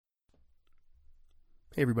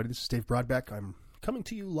Hey everybody, this is Dave Broadbeck. I'm coming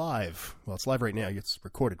to you live. Well, it's live right now. It's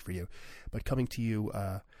recorded for you. But coming to you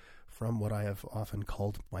from what I have often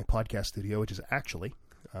called my podcast studio, which is actually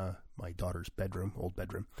my daughter's bedroom, old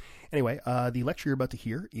bedroom. Anyway, the lecture you're about to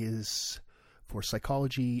hear is for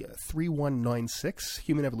Psychology 3196,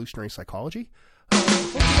 Human Evolutionary Psychology.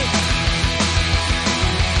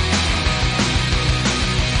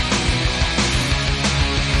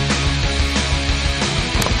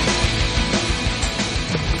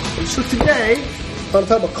 So today, I'm going to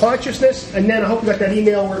talk about consciousness, and then I hope you got that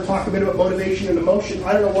email where we talk a bit about motivation and emotion.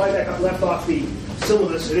 I don't know why that got left off the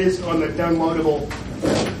syllabus. It is on the downloadable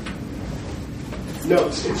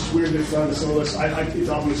notes. It's weird that it's on the syllabus. It's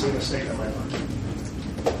obviously a mistake on my part.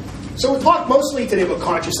 So we'll talk mostly today about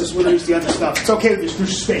consciousness. We'll use the other stuff. It's okay to just do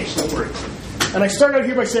space, don't worry. And I start out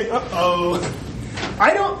here by saying,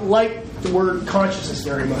 I don't like the word consciousness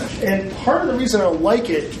very much. And part of the reason I don't like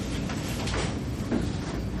it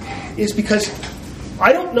is because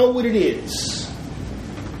I don't know what it is.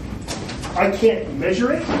 I can't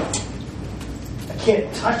measure it. I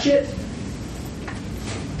can't touch it.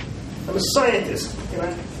 I'm a scientist, and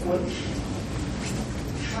I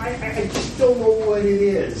just don't know what it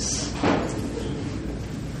is.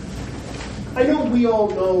 I know we all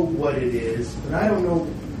know what it is, but I don't know.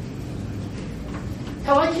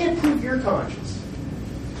 Hell, I can't prove you're conscious.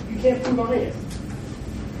 You can't prove I am.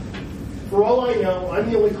 For all I know, I'm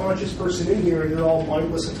the only conscious person in here, and you're all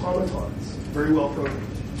mindless automatons, very well programmed.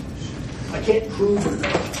 I can't prove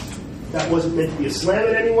that. That wasn't meant to be a slam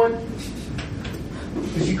at anyone,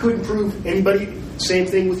 because you couldn't prove anybody. Same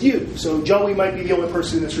thing with you. So Joey might be the only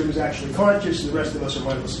person in this room who's actually conscious, and the rest of us are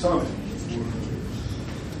mindless automatons.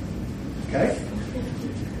 Okay?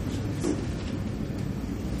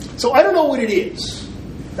 So I don't know what it is.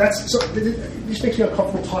 This makes me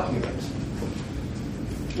uncomfortable talking about it.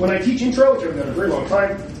 When I teach intro, which I've done a very long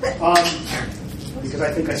time, because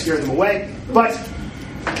I think I scare them away, but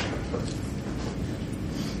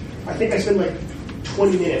I think I spend like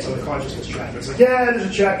 20 minutes on the consciousness chapter. It's like, yeah, there's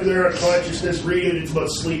a chapter there on consciousness, read it, it's about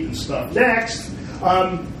sleep and stuff. Next,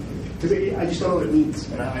 because I just don't know what it means,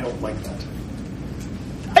 and I don't like that.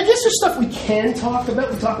 I guess there's stuff we can talk about.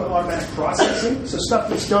 We talk about automatic processing, so stuff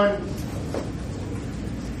that's done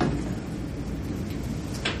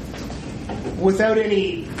without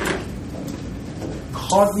any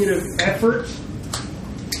cognitive effort.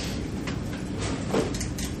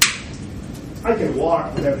 I can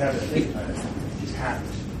walk without having to think about it. It just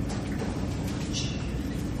happens.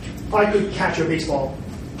 I could catch a baseball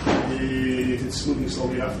if it's moving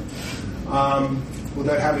slowly enough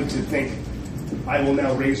without having to think, I will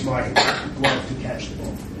now raise my glove to catch the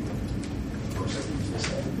ball. Of course, I can use this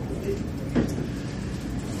hand.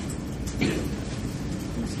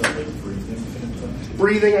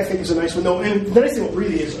 Breathing, I think, is a nice one. No, and the nice thing about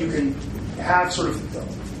breathing is you can have sort of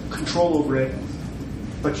control over it,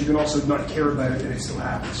 but you can also not care about it, and it still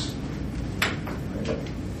happens.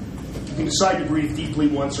 You can decide to breathe deeply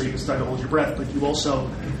once, or you can decide to hold your breath, but you also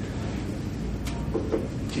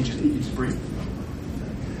can just breathe.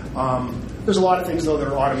 There's a lot of things, though, that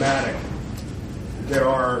are automatic. There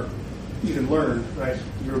are, you can learn, right?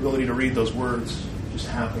 Your ability to read those words just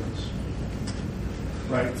happens.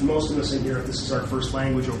 Right? Most of us in here, if this is our first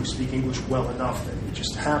language or we speak English well enough that it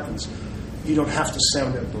just happens, you don't have to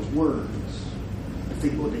sound out those words and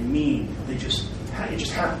think what they mean. It just happens.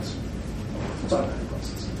 It's automatic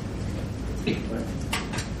process. Right?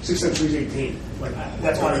 6 times 3 is 18. Like,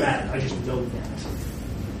 that's automatic. I just know that.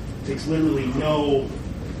 It takes literally no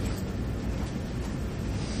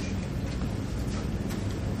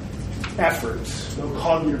effort, no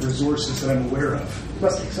cognitive resources that I'm aware of. It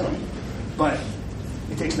must take some. But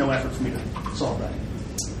it takes no effort for me to solve that.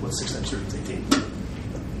 What's 6 times 3 is 18?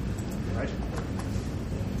 Right?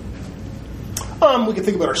 We can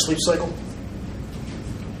think about our sleep cycle.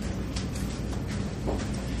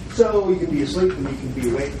 So you can be asleep and you can be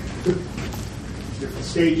awake. Different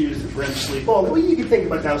stages, the REM sleep. Well, you can think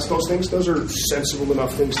about those things. Those are sensible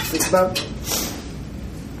enough things to think about.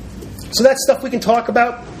 So that's stuff we can talk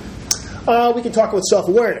about. We can talk about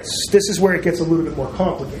self-awareness. This is where it gets a little bit more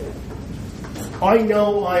complicated. I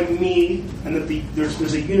know I'm me, and that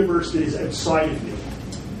there's a universe that is outside of me.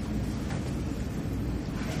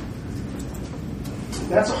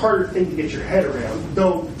 That's a harder thing to get your head around,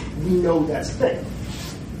 though we know that's a thing.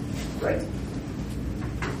 Right?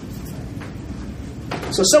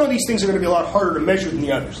 So some of these things are going to be a lot harder to measure than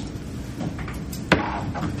the others.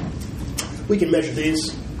 We can measure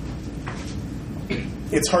these.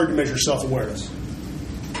 It's hard to measure self-awareness.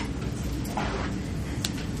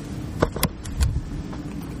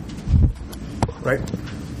 Right?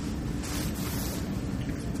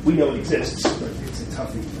 we know it exists, but it's a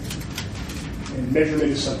tough thing to measure. And measurement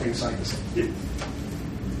is something scientists do.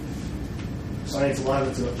 Science, a lot of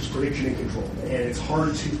it's about just prediction and control. And it's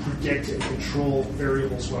hard to predict and control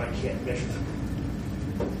variables when I can't measure them.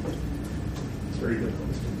 It's very difficult.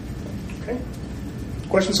 Okay?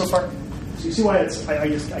 Questions so far? So you see why I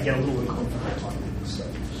get a little uncomfortable talking about this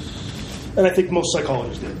stuff. And I think most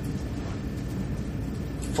psychologists do.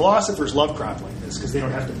 Philosophers love crap like this because they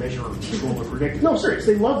don't have to measure or control or predict. No,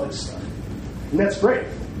 seriously, they love this stuff. And that's great.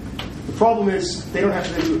 The problem is they don't have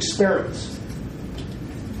to do experiments.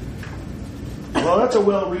 Well, that's a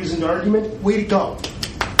well-reasoned argument. Way to go.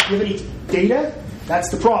 Do you have any data? That's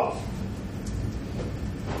the problem.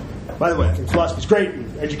 By the way, I think philosophy is great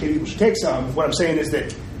and educated people should take some. What I'm saying is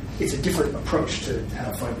that it's a different approach to how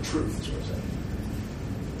to find the truth, is what I'm saying.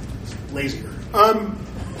 It's lazier.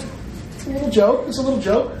 It's a little joke. It's a little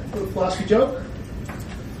joke. A little philosophy joke.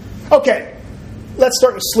 Okay. Let's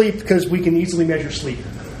start with sleep because we can easily measure sleep.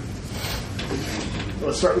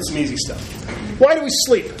 Let's start with some easy stuff. Why do we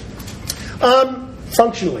sleep?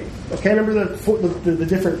 Functionally. Okay, remember the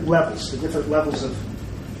different levels. The different levels of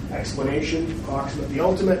explanation, approximate. The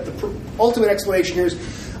ultimate explanation here is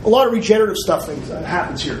a lot of regenerative stuff that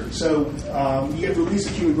happens here. So you get release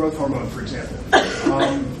of human growth hormone, for example.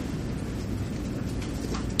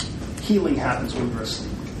 Healing happens when you're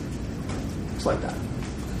asleep. It's like that.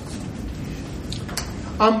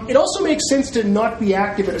 It also makes sense to not be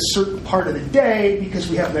active at a certain part of the day because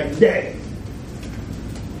we have night and day.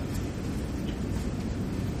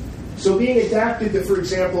 So being adapted to, for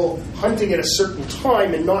example, hunting at a certain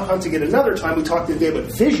time and not hunting at another time, we talked today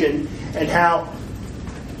about vision and how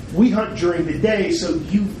we hunt during the day, so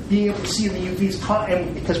you being able to see in the UVs,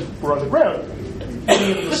 and because we're on the ground,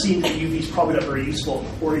 being able to see in the UV is probably not very useful,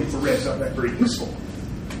 or infrared is not that very useful.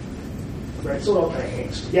 Right? So it all kind of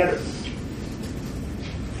hangs together.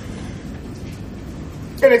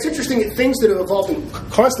 And it's interesting that things that have evolved in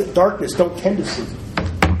constant darkness don't tend to sleep.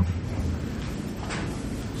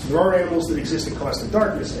 So there are animals that exist in constant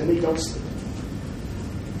darkness, and they don't sleep.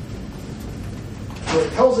 So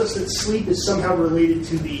it tells us that sleep is somehow related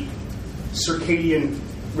to the circadian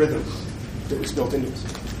rhythm that was built into us.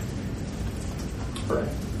 All right.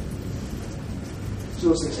 So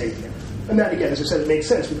those things hang together. And that, again, as I said, it makes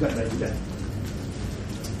sense. We've got night and day.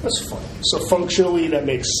 That's fine. So functionally, that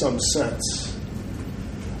makes some sense.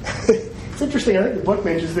 It's interesting. I think the book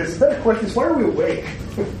mentions this. The better question is, why are we awake?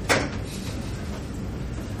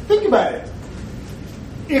 Think about it.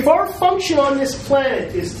 If our function on this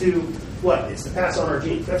planet is to, what? It's to pass on our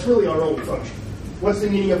genes. That's really our only function. What's the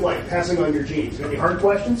meaning of life? Passing on your genes. Any hard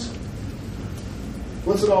questions?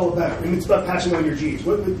 What's it all about? I mean, it's about passing on your genes.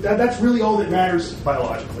 That's really all that matters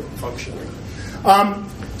biologically, functionally.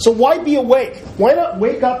 So why be awake? Why not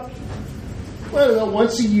wake up, I don't know,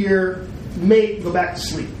 once a year, go back to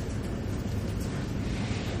sleep?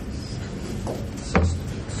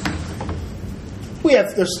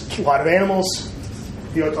 There's a lot of animals,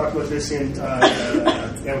 talked about this in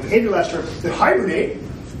animal behavior last term, that hibernate.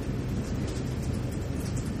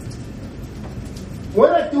 Why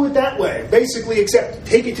not do it that way? Basically, except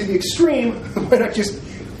take it to the extreme. Why not just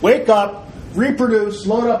wake up, reproduce,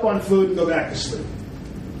 load up on food, and go back to sleep?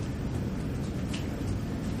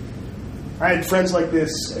 I had friends like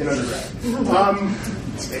this in undergrad.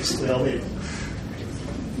 That's basically all they do.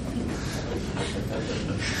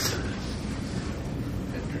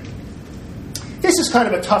 This is kind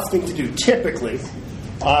of a tough thing to do, typically,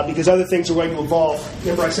 because other things are going to evolve.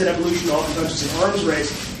 Remember I said evolution oftentimes is an arms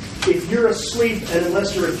race. If you're asleep, and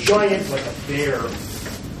unless you're a giant like a bear,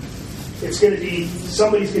 it's going to be,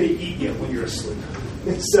 somebody's going to eat you when you're asleep.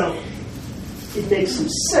 And so it makes some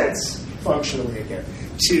sense, functionally again,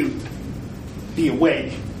 to be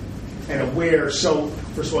awake and aware. So,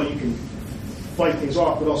 first of all, you can fight things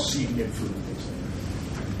off, but also so you can get food and things like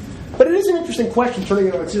that. But it is an interesting question, turning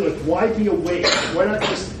it on its head, like, why be awake? Why not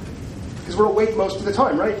just, because we're awake most of the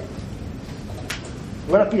time, right?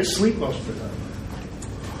 Why not be asleep most of the time?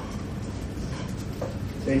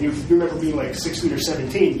 And you remember being like 16 or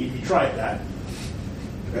 17, you tried that.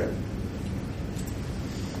 Okay.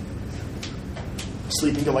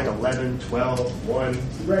 Sleeping till like 11, 12, 1.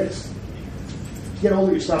 It's the greatest. You get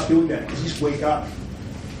older, you stop doing that because you just wake up.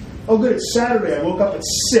 Oh, good, it's Saturday. I woke up at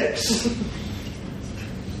 6.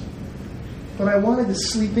 But I wanted to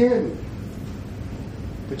sleep in.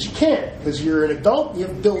 But you can't because you're an adult and you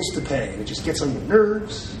have bills to pay. And it just gets on your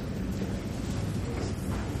nerves.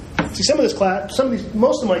 See,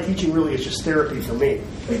 most of my teaching really is just therapy for me.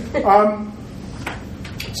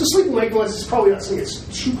 So sleeping mindfulness is probably not something that's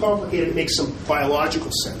too complicated. It makes some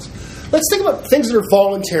biological sense. let's think about things that are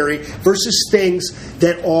voluntary versus things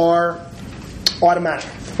that are automatic.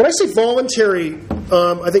 When I say voluntary,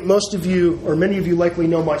 I think most of you, or many of you likely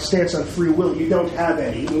know my stance on free will. You don't have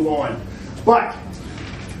any. Move on. But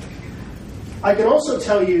I can also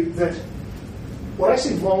tell you that when I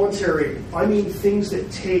say voluntary, I mean things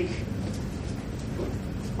that take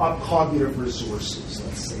up cognitive resources,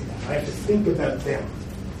 let's say that. I have to think about them.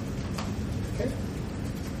 Okay?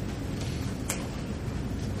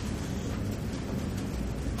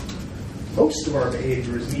 Most of our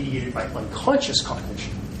behavior is mediated by unconscious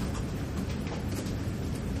cognition.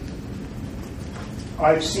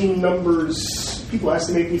 I've seen numbers, people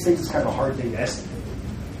estimate these things, it's kind of a hard thing to estimate.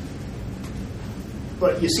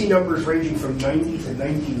 But you see numbers ranging from 90 to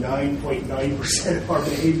 99.9% of our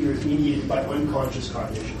behavior is mediated by unconscious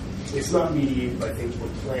cognition. It's not mediated by things we're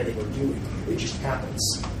planning or doing. It just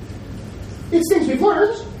happens. It's things we've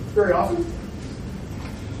learned very often.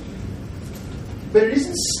 But it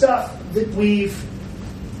isn't stuff that we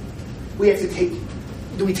have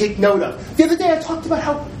to take note of. The other day I talked about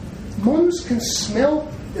how moms can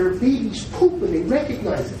smell their baby's poop and they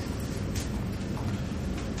recognize it.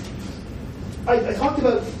 I talked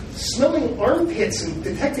about smelling armpits and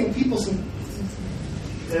detecting people's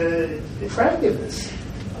attractiveness.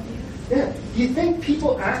 Yeah. Do you think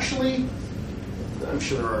people actually... I'm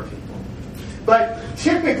sure there are people. But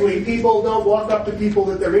typically people don't walk up to people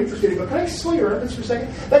that they're interested in and go, can I smell your armpits for a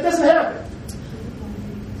second? That doesn't happen.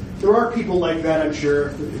 There are people like that, I'm sure.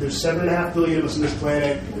 There's 7.5 billion of us on this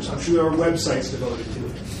planet. I'm sure there are websites devoted to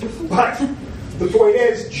it. But the point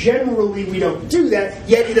is, generally we don't do that,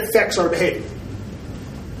 yet it affects our behavior.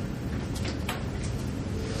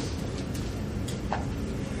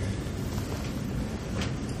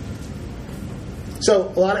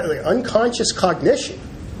 So a lot of unconscious cognition,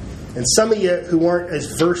 and some of you who aren't as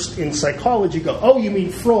versed in psychology go, oh, you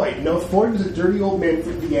mean Freud? No, Freud was a dirty old man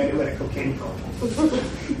from Indiana who had a cocaine problem.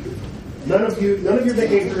 None of your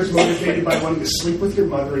behavior is motivated by wanting to sleep with your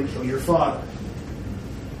mother and kill your father.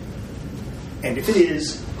 And if it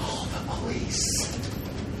is, call the police.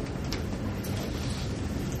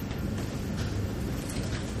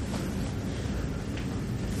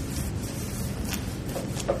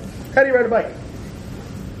 How do you ride a bike? I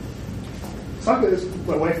was talking about this with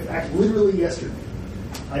my wife literally yesterday.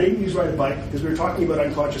 I didn't use ride a bike because we were talking about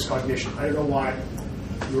unconscious cognition. I don't know why.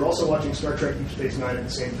 We were also watching Star Trek Deep Space Nine at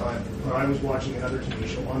the same time. But I was watching another TV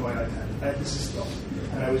show on my iPad. This is still.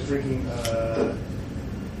 And I was drinking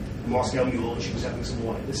Moscow Mule, and she was having some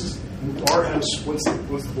wine. This is our house once the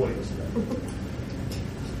boy goes to bed.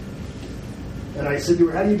 And I said to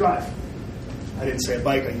her, how do you drive? I didn't say a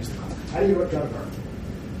bike, I used the car. How do you drive a car?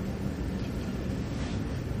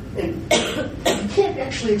 And you can't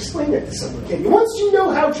actually explain that to someone, can you? Once you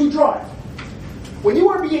know how to drive, when you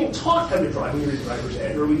are being taught how to drive, when you're in driver's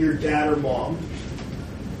ed, or when your dad or mom,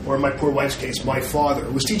 or in my poor wife's case, my father,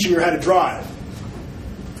 was teaching her how to drive,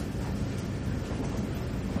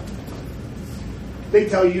 they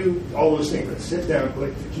tell you all those things. Let's sit down,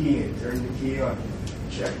 put the key in, turn the key on,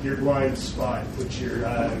 check your blind spot, put your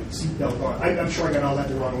seatbelt on. I'm sure I got all that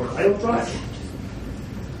in the wrong order. I don't drive.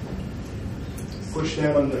 Push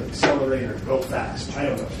down on the accelerator, go fast. I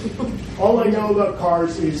don't know. All I know about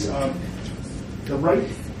cars is the right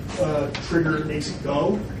trigger makes it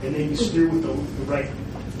go, and then you steer with the right.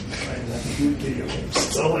 I can do video games.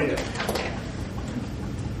 That's all I know.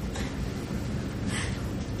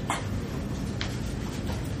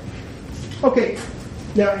 Okay.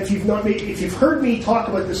 Now, if you've heard me talk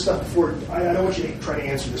about this stuff before, I don't want you to try to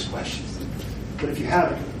answer this question. But if you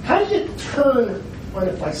haven't, how do you turn on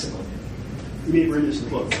a bicycle? You may have read this in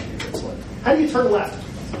the book. How do you turn left?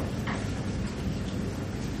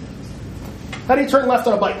 How do you turn left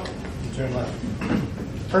on a bike? You turn left.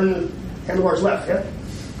 Turn the handlebars left, yeah?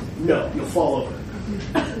 No, you'll fall over.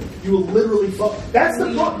 You will literally fall. That's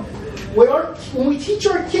the problem. When we teach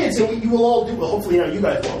our kids, and you will all do, well, hopefully now you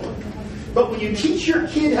guys won't. But when you teach your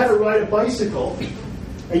kid how to ride a bicycle,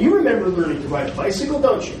 and you remember learning to ride a bicycle,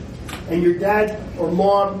 don't you? And your dad or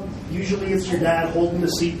mom, usually it's your dad holding the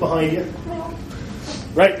seat behind you.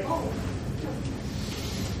 Right?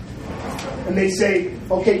 And they say,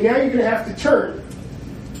 okay, now you're going to have to turn.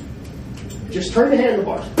 Just turn the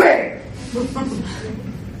handlebars. Bang!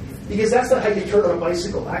 Because that's not how you turn on a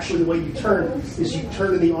bicycle. Actually, the way you turn is you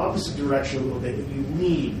turn in the opposite direction a little bit and you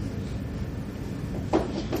lean.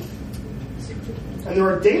 And there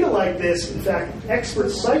are data like this. In fact, expert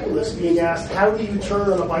cyclists being asked, how do you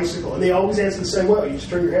turn on a bicycle? And they always answer the same way. You just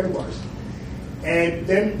turn your handlebars. And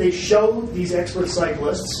then they show these expert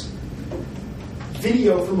cyclists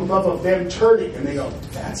video from above of them turning. And they go,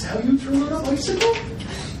 that's how you turn on a bicycle?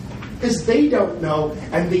 Because they don't know,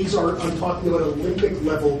 and these are, I'm talking about Olympic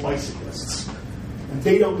level bicyclists, and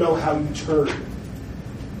they don't know how you turn.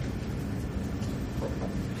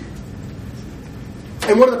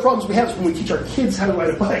 And one of the problems we have is when we teach our kids how to ride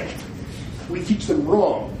a bike, we teach them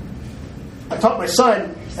wrong. I taught my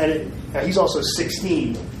son, and he's also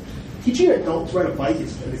 16. Teaching an adult to ride a bike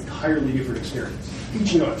is an entirely different experience.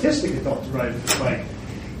 Teaching an autistic adult to ride a bike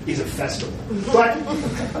is a festival. But,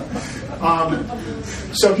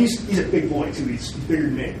 so he's a big boy, too. He's bigger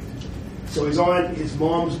than me. So he's on his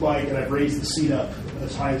mom's bike, and I've raised the seat up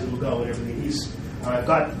as high as it'll go and everything. I've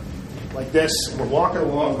got like this, and we're walking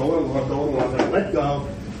along, going along, and I let go,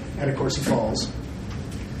 and of course he falls.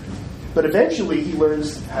 But eventually he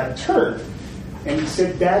learns how to turn. And he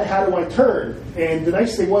said, Dad, how do I turn? And the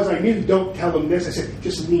nice thing was, I knew, don't tell him this. I said,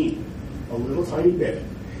 just lean a little tiny bit.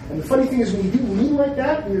 And the funny thing is, when you do lean like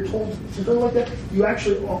that, when you're told to turn like that, you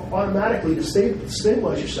actually automatically, to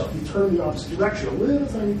stabilize yourself, you turn the opposite direction a little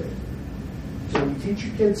tiny bit. So when you teach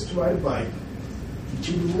your kids to ride a bike, teach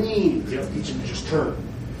them to lean. You don't teach them to just turn.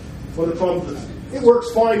 One of the problems with it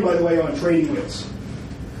works fine, by the way, on training wheels.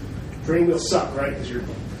 Training wheels suck, right? Because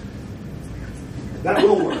that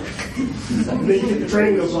will work. And then you get the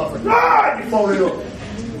training wheels off, and you fall right over.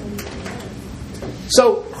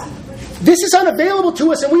 So this is unavailable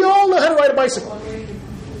to us, and we all know how to ride a bicycle.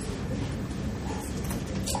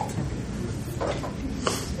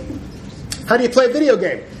 How do you play a video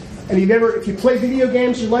game? And if you play video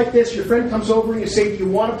games, you like this, your friend comes over and you say, do you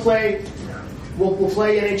want to play? We'll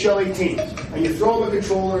play NHL 18. And you throw them a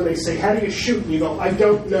controller and they say, how do you shoot? And you go, I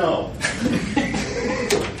don't know.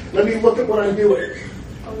 Let me look at what I'm doing.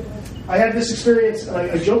 I had this experience,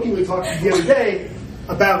 I jokingly talked the other day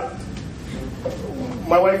about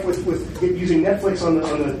my wife with using Netflix on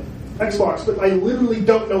the Xbox, but I literally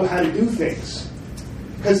don't know how to do things.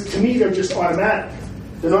 Because to me, they're just automatic.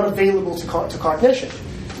 They're not available to cognition.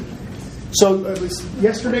 So it was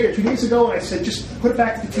yesterday or 2 days ago, and I said, just put it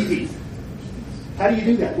back to the TV. How do you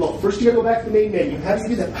do that? Well, first you got to go back to the main menu. How do you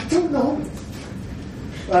do that? I don't know.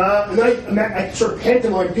 And then I sort of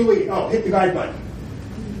pantomime doing it. Oh, hit the guide button.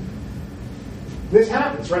 This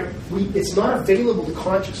happens, right? It's not available to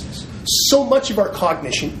consciousness. So much of our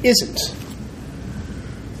cognition isn't.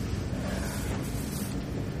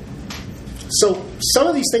 So some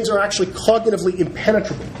of these things are actually cognitively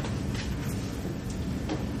impenetrable.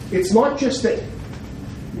 It's not just that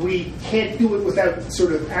we can't do it without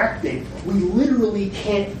sort of acting. We literally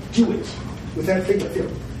can't do it without thinking of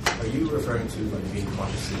it. Are you referring to like being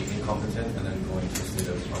consciously incompetent and then going to a state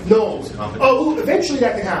of No. competent? Oh, eventually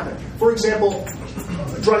that can happen. For example,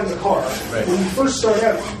 driving a car. Right. When you first start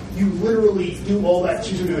out, you literally do all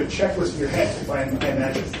that. You do a checklist in your head, if I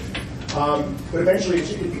imagine. But eventually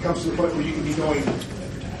it becomes to the point where you can be going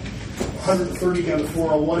 130 down the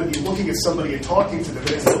 401 and be looking at somebody and talking to them,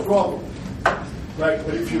 and it's no problem. Right?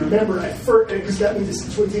 But if you remember at first, because that means it's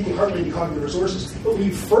sort of taking hardly any cognitive resources, but when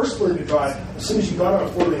you first learned to drive, as soon as you got on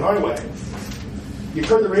a four-lane highway, you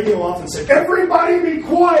turn the radio off and say, everybody be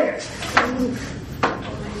quiet!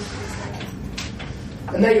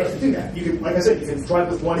 And now you don't have to do that. You can, like I said, you can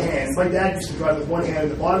drive with one hand. My dad used to drive with one hand at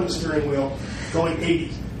the bottom of the steering wheel, going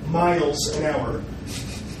 80 miles an hour.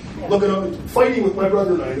 Looking up, fighting with my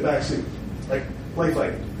brother and I in the backseat. Like, play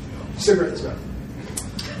fight. Cigarette smoke.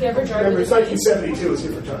 You ever drive Remember, with it's his 1972, it's a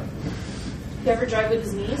different time. You ever drive with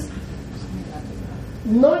his knees?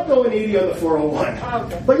 Not going 80 on the 401. Oh,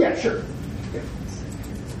 okay. But yeah, sure. Yeah.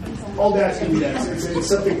 All dads can do that. It's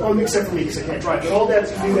something, except for me because I can't drive. But all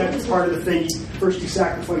dads can do that. It's part of the thing. First you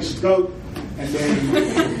sacrifice a goat, and then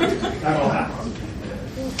that all happens.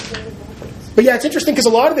 But yeah, it's interesting because a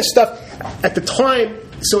lot of this stuff at the time,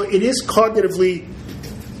 so it is cognitively,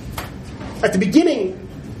 at the beginning,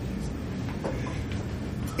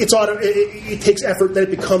 it takes effort, then it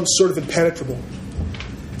becomes sort of impenetrable.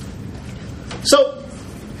 So,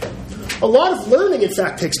 a lot of learning, in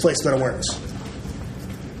fact, takes place without awareness.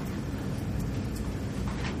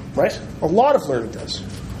 Right? A lot of learning does.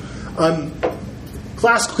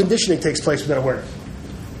 Classical conditioning takes place without awareness.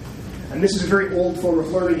 And this is a very old form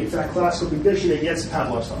of learning. In fact, classical conditioning, yes,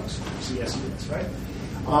 Pavlov's dogs. CSES, right?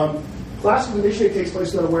 Classical conditioning takes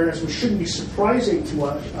place without awareness, which shouldn't be surprising to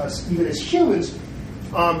us, even as humans,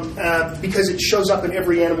 because it shows up in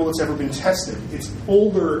every animal that's ever been tested. It's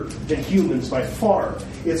older than humans by far.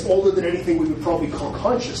 It's older than anything we would probably call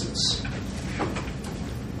consciousness.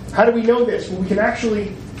 How do we know this? Well, we can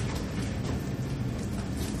actually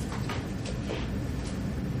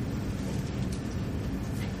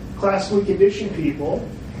classically condition people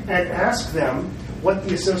and ask them what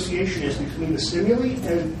the association is between the stimuli,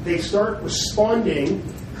 and they start responding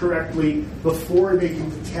correctly before they can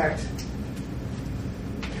detect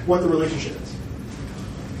what the relationship is.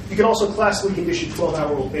 You can also classically condition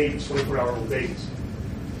 12-hour-old babies, 24-hour-old babies.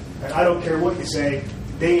 And I don't care what you say,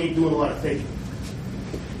 they ain't doing a lot of thinking.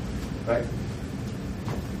 Right?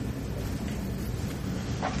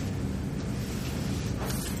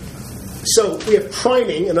 So we have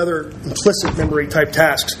priming and other implicit memory type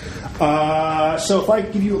tasks. So if I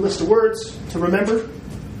give you a list of words to remember,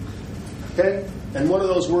 okay, and one of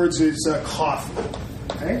those words is coffee,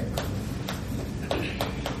 okay?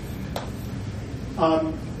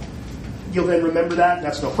 You'll then remember that.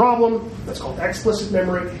 That's no problem. That's called explicit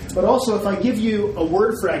memory. But also, if I give you a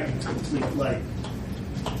word fragment to complete, like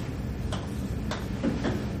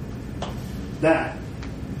that,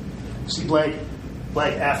 see blank,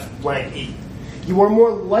 blank F, blank E, you are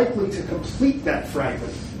more likely to complete that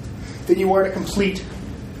fragment than you are to complete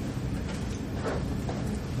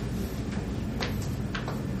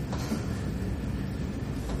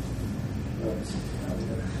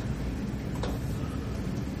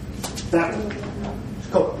that one.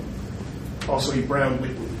 Cocoa. Also a brown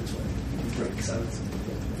liquid. You drink salads.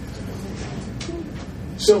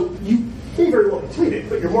 So you may very well complete it,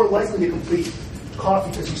 but you're more likely to complete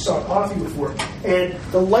coffee because you saw coffee before. And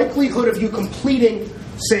the likelihood of you completing,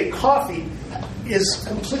 say, coffee is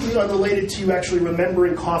completely unrelated to you actually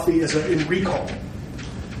remembering coffee as in recall.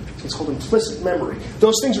 So it's called implicit memory.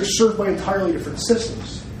 Those things are served by entirely different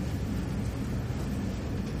systems.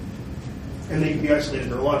 And they can be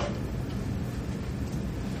isolated neurologically.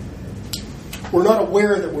 We're not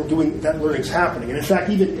aware that we're doing that learning's happening. And in fact,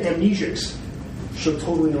 even amnesics show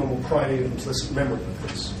totally normal priming and implicit memory of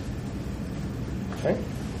this. Okay?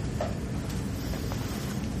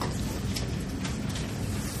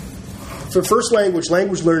 For first language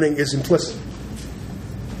learning is implicit.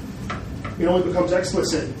 It only becomes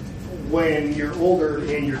explicit when you're older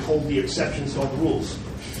and you're told the exceptions to all the rules.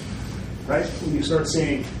 Right? When you start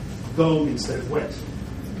saying go instead of went.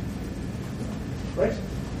 Right?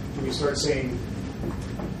 When you start saying,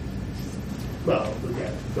 well,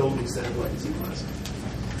 yeah, go instead of went in class.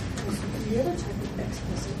 The other type of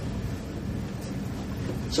explicit.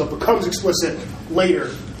 So it becomes explicit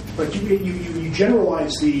later, but you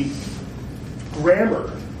generalize the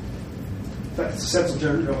grammar. In fact, it's a sense of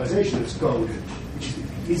generalization. It's go, which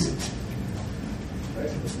isn't.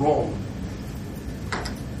 Right? It's wrong.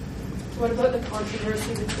 What about the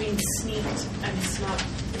controversy between sneaked and snuck?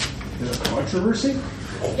 There's a controversy?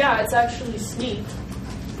 Yeah, it's actually sneaked,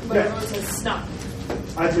 but Yeah. everyone says snuck.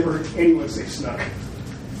 I've never heard anyone say snuck.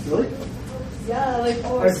 Really? Yeah, like,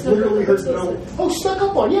 oh, I I've snuck literally up heard on no. Oh, snuck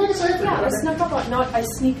up on. Yeah, I guess I have. Yeah, I snuck up on, not I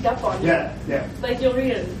sneaked up on you. Yeah, yeah, Like, you'll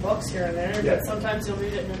read it in books here and there, Yeah. but sometimes you'll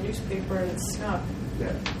read it in a newspaper and it's snuck.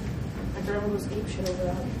 yeah. My grandma was ape shit over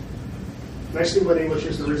that. Nice thing about English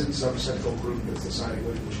is there isn't some central group that's deciding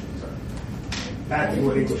what English words are. Bad thing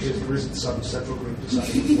about English is there isn't some central group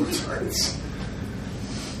deciding what words are.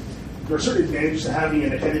 There are certain advantages to having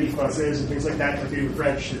an identity française and things like that, like they do with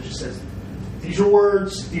French, that just says, these are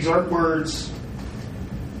words, these aren't words.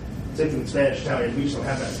 Same thing in Spanish, Italian, we just don't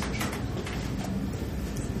have that.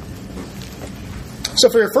 So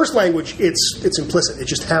for your first language, it's implicit. It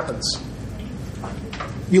just happens.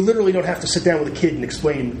 You literally don't have to sit down with a kid and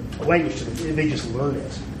explain a language to them. They just learn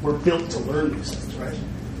it. We're built to learn these things, right?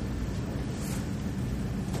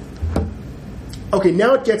 Okay,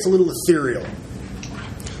 now it gets a little ethereal.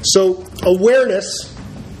 So awareness,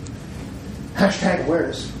 hashtag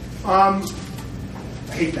awareness. I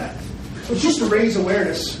hate that. It's just to raise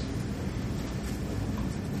awareness.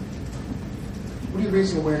 What are you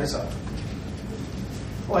raising awareness of?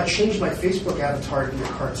 Oh, I changed my Facebook avatar to be a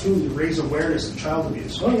cartoon to raise awareness of child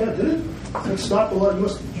abuse. Oh yeah, did it? It stopped a lot.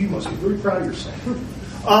 You must be very proud of yourself.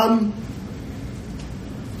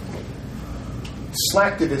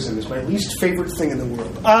 Slacktivism is my least favorite thing in the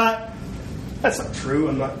world. That's not true.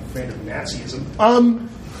 I'm not a fan of Nazism.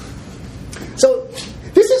 So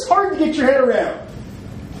this is hard to get your head around.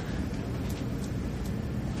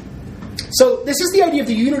 So this is the idea of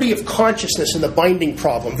the unity of consciousness and the binding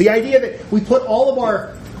problem. The idea that we put all of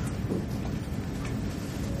our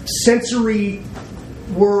sensory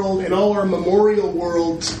world and all our memorial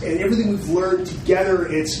worlds and everything we've learned together,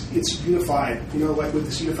 it's unified, like with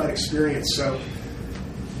this unified experience. So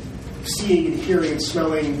seeing and hearing and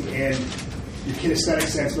smelling and your kinesthetic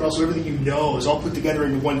sense, but also everything you know is all put together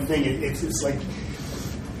into one thing. It's like,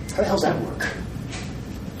 how the hell does that work?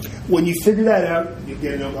 When you figure that out, you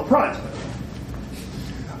get a Nobel Prize.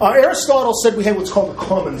 Aristotle said we had what's called a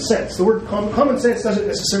common sense. The word common sense doesn't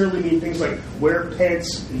necessarily mean things like wear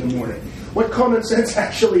pants in the morning. What common sense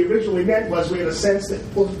actually originally meant was we have a sense that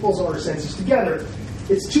pulls all our senses together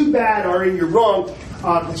It's too bad, Ari, you're wrong.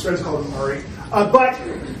 His friends call him Ari. But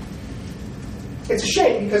it's a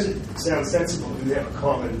shame because it sounds sensible and they have a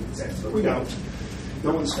common sense, but we don't.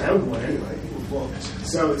 No one's found one anyway.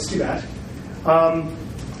 So it's too bad.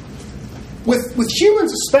 With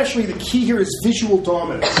humans especially, the key here is visual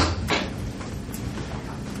dominance.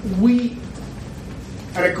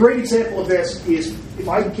 And a great example of this is if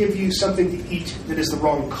I give you something to eat that is the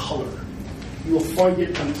wrong color, you will find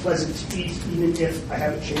it unpleasant to eat even if I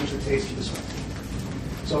haven't changed the taste of this one.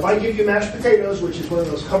 So if I give you mashed potatoes, which is one of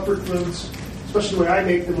those comfort foods, especially the way I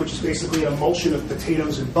make them, which is basically an emulsion of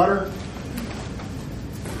potatoes and butter,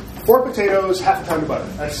 4 potatoes, half a pound of butter.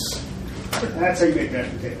 That's how you make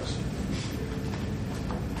mashed potatoes.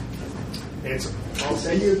 I'll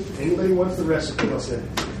send you, anybody who wants the recipe, I'll send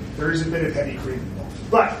it. There is a bit of heavy cream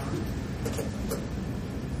involved. But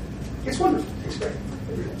it's wonderful. It's great.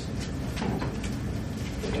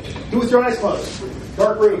 Do with your eyes closed.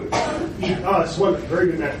 Dark room. It's wonderful. Very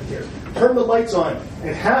good mashed potatoes. Turn the lights on,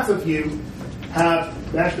 and half of you have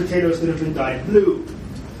mashed potatoes that have been dyed blue.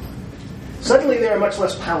 Suddenly they are much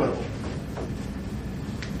less palatable.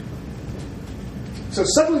 So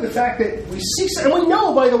suddenly the fact that we see, and we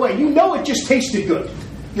know, by the way, you know it just tasted good.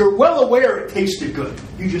 You're well aware it tasted good.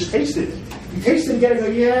 You just tasted it. You taste it again and go,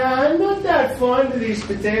 yeah, I'm not that fond of these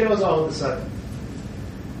potatoes all of a sudden.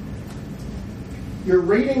 Your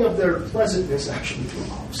rating of their pleasantness actually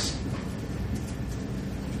drops.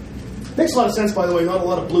 Makes a lot of sense, by the way, not a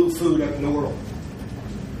lot of blue food out in the world.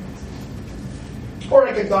 Or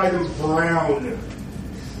I could dye them brown.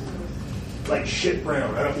 Like shit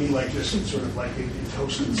brown. I don't mean like just sort of like in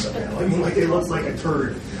toasted somehow. I mean like it looks like a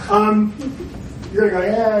turd. You're going to go,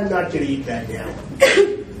 yeah, I'm not going to eat that now.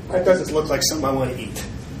 That doesn't look like something I want to eat.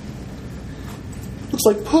 Looks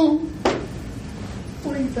like poo. I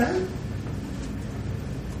want to eat that.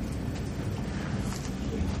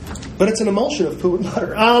 But it's an emulsion of poo and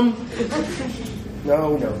butter.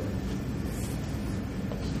 No.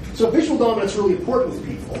 So visual dominance is really important with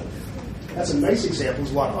people. That's a nice example.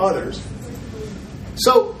 There's a lot of others.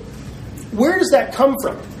 So where does that come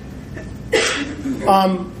from?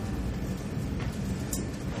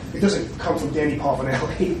 It doesn't come from Danny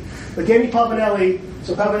Pavanelli. But Danny Pavanelli,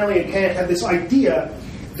 so Pavanelli and Kant had this idea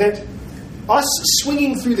that us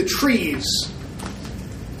swinging through the trees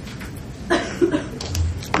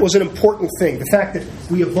was an important thing. The fact that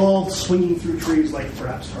we evolved swinging through trees like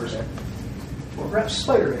perhaps Tarzan. Or perhaps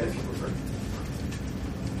Spider-Man, if you prefer.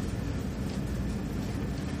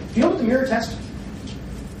 Do you know what the mirror test is?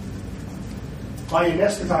 I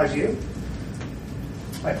anesthetize you.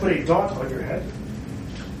 I put a dot on your head.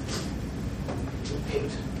 With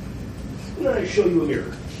paint. And then I show you a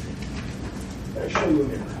mirror.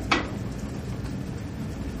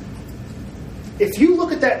 If you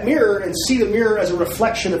look at that mirror and see the mirror as a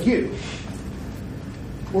reflection of you,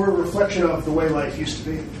 or a reflection of the way life used to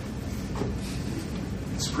be,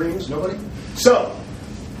 screams, nobody? So,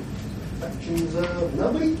 reflections of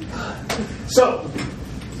nobody? So,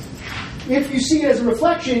 if you see it as a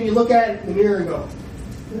reflection, you look at it in the mirror and go,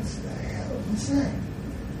 what the hell is that?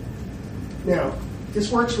 Now, this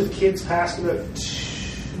works with kids past about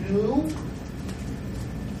 2.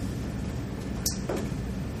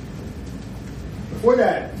 Before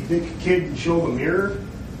that, you think a kid can show them a mirror?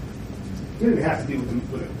 You don't even have to do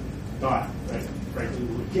with a dot, right? Frankly,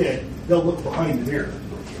 with a kid, they'll look behind the mirror.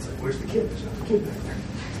 The kid's like, where's the kid? There's not a kid back there.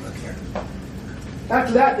 Look here.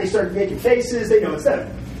 After that, they start making faces. They know it's them.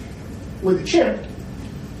 With a chimp,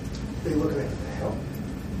 they look at it, what the hell?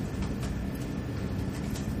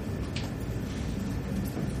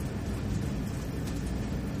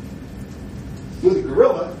 With a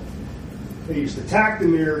gorilla, they used to attack the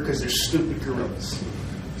mirror because they're stupid gorillas.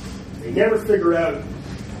 They never figure out.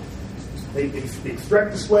 They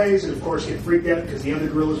threat displays and, of course, get freaked out because the other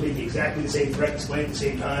gorillas make exactly the same threat display at the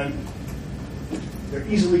same time. They're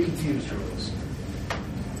easily confused gorillas.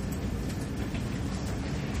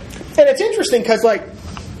 And it's interesting because,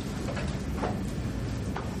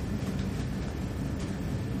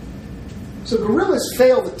 so gorillas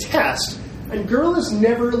fail the test, and gorillas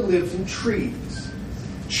never lived in trees.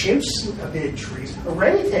 Chimps have been in trees.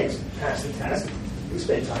 Orangutans pass the test. They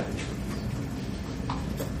spend time in trees.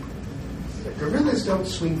 But gorillas don't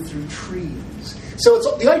swing through trees. So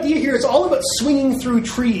the idea here is all about swinging through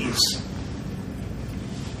trees.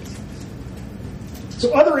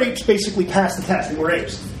 So other apes basically pass the test. They were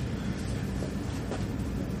apes.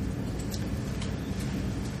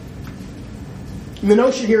 And the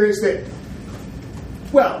notion here is that,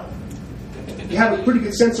 well, you have a pretty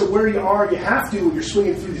good sense of where you are. You have to when you're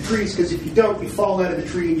swinging through the trees, because if you don't, you fall out of the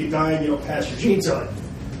tree and you die and you don't pass your genes on.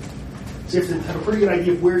 So you have to have a pretty good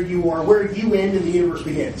idea of where you are, where you end and the universe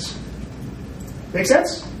begins. Make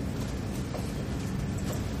sense?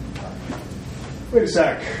 Wait a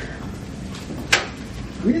sec.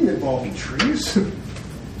 We didn't evolve in trees.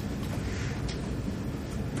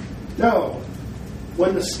 No.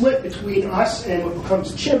 When the split between us and what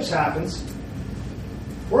becomes chimps happens,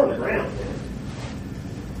 we're on the ground, man.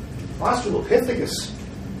 Australopithecus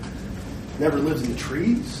never lives in the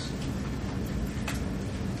trees.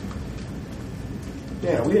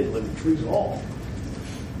 Yeah, we didn't live in the trees at all.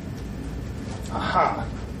 Aha.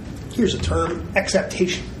 Here's a term,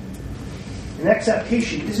 acceptation. An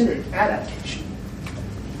acceptation isn't an adaptation.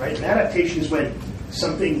 Right? An adaptation is when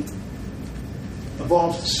something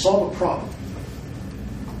evolves to solve a problem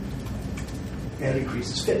and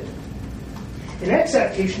increases fit. An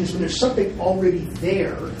acceptation is when there's something already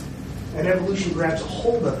there and evolution grabs a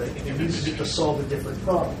hold of it and uses it to solve a different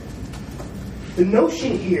problem. The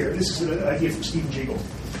notion here, this is an idea from Stephen Jay Gould.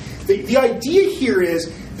 The idea here is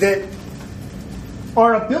that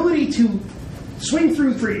our ability to swing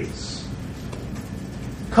through trees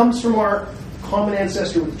comes from our common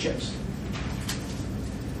ancestor with the chips.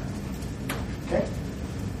 Okay?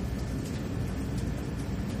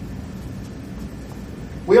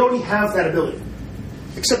 We already have that ability.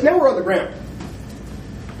 Except now we're on the ground.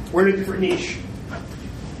 We're in a different niche.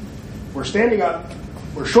 We're standing up.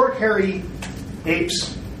 We're short, hairy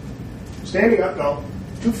apes. Standing up, no,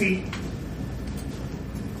 2 feet.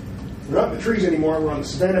 We're not in the trees anymore. We're on the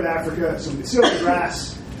savannah of Africa. So we can sit on the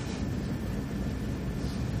grass.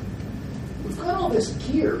 We've got all this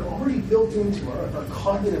gear already built into our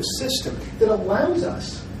cognitive system that allows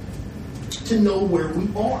us to know where we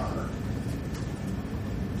are.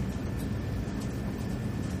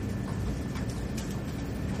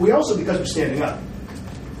 We also, because we're standing up,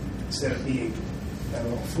 instead of being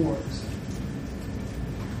on all fours,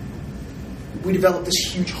 we develop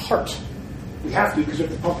this huge heart. We have to because we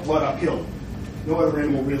have to pump blood uphill. No other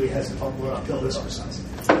animal really has to pump blood uphill this our size.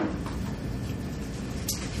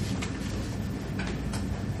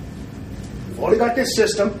 We've already got this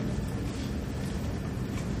system.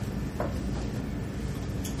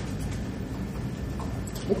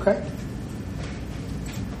 Okay.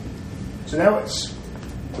 So now it's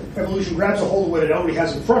evolution grabs a hold of what it already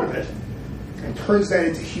has in front of it and turns that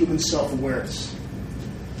into human self-awareness.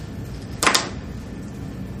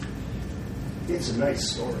 It's a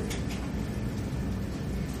nice story.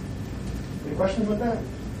 Any questions about that?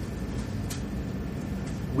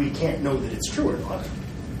 We can't know that it's true or not,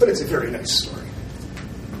 but it's a very nice story.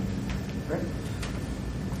 Right?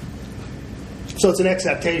 So it's an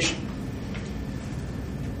acceptation.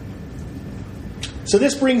 So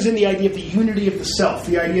this brings in the idea of the unity of the self,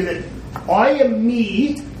 the idea that I am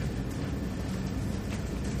me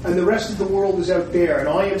and the rest of the world is out there, and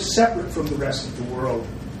I am separate from the rest of the world.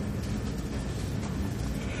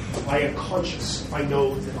 I am conscious. I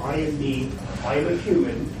know that I am me, I am a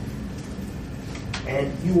human,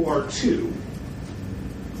 and you are too.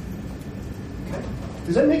 Okay.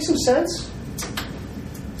 Does that make some sense?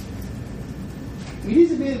 It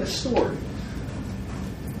is a bit of a story.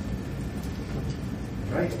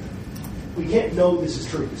 Right? We can't know this is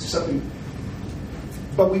true. This is something,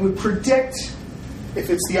 but we would predict, if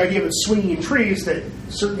it's the idea of it swinging in trees, that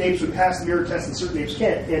certain apes would pass the mirror test and certain apes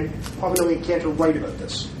can't. And Pavanelli and Cantor write about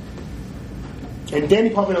this. And Danny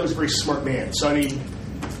Pavanelli is a very smart man, so I mean,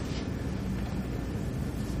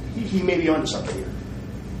 he may be onto something here.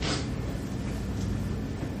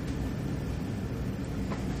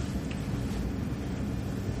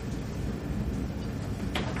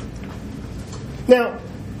 Now,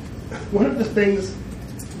 one of the things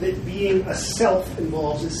that being a self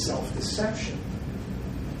involves is self-deception.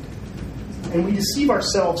 And we deceive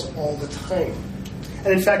ourselves all the time. And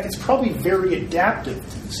in fact, it's probably very adaptive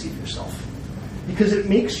to deceive yourself, because it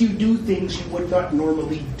makes you do things you would not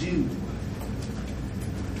normally do.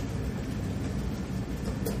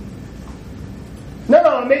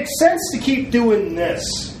 No, it makes sense to keep doing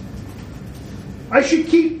this. I should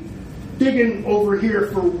keep digging over here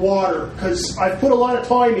for water because I've put a lot of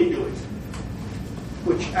time into it.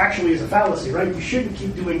 Which actually is a fallacy, right? You shouldn't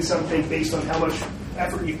keep doing something based on how much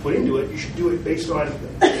effort you put into it. You should do it based on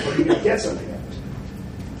whether you're going to get something out of it.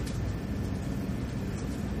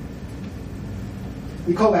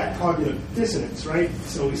 We call that cognitive dissonance, right?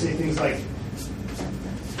 So we say things like,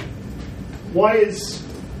 why is...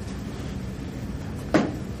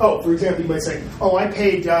 Oh, for example, you might say, I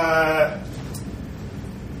paid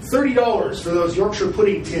 $30 for those Yorkshire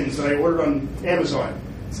pudding tins that I ordered on Amazon.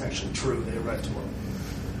 It's actually true. They arrived tomorrow.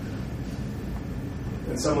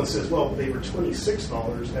 and someone says, well, they were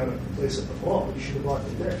 $26 down at the place at the mall, you should have bought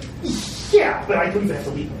them there. Yeah, but I don't even have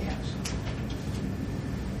to leave my house.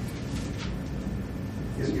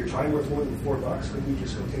 Isn't your time worth more than $4? Couldn't you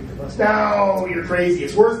just go take the bus? No, you're crazy.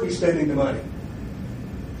 It's worth me spending the money.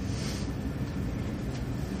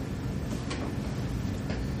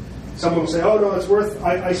 Someone will say, oh, no, it's worth,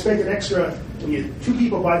 I spent an extra, when two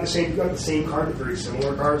people buy the same, got the same car, but very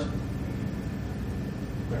similar cars.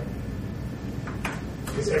 Right?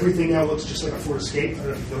 Because everything now looks just like a Ford Escape. I don't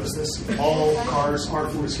know if you've noticed this. All cars are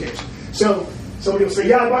Ford Escapes. So somebody will say,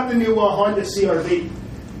 yeah, I bought the new Honda CR-V.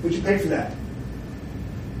 What'd you pay for that?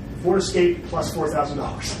 Ford Escape plus $4,000.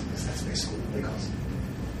 That's basically what they cost.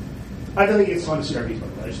 I don't think it's Honda CR-Vs,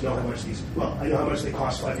 but I just know how much I know how much they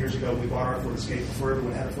cost 5 years ago when we bought our Ford Escape, before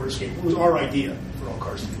everyone had a Ford Escape. It was our idea for all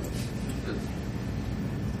cars to do it.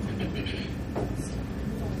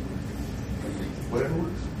 Whatever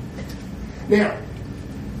works. Now,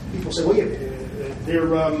 people say, well, yeah,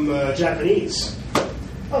 they're Japanese.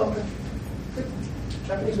 Oh, okay. Good.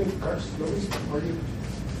 Japanese make cars. Nobody's arguing.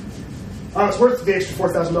 It's worth the extra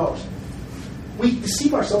 $4,000. We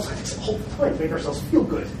deceive ourselves, I think, all the time to make ourselves feel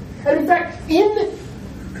good. And in fact, in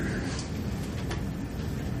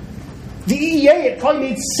the EEA, it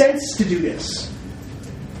probably made sense to do this.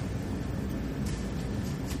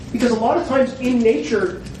 Because a lot of times in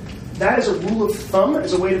nature, that is a rule of thumb,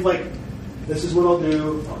 as a way of like, this is what I'll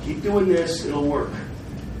do, I'll keep doing this, it'll work.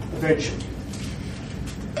 Eventually.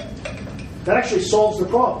 That actually solves the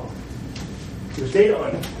problem. There's data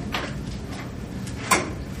on it.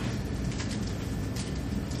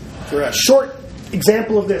 For a short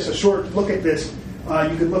example of this, a short look at this,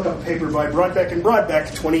 you can look up a paper by Broadbeck and Broadbeck,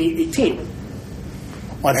 2018,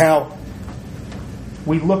 on how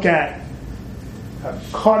we look at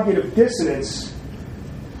cognitive dissonance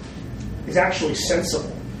is actually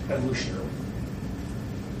sensible evolutionarily.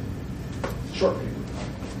 Short paper,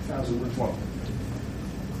 1,000 words long.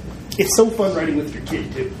 It's so fun writing with your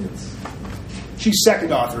kid, too. She's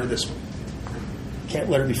second author of this one. Can't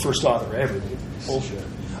let her be first author of everything. Bullshit.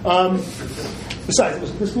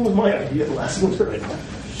 Besides, this one was my idea, the last one.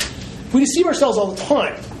 We deceive ourselves all the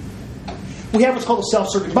time. We have what's called a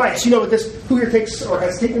self-serving bias. You know what this? Who here takes or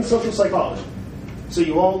has taken social psychology? So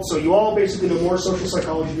you all basically know more social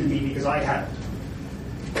psychology than me because I haven't.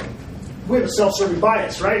 We have a self-serving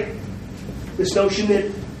bias, right? This notion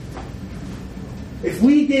that if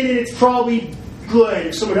we did it, it's probably good.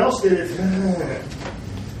 If someone else did it,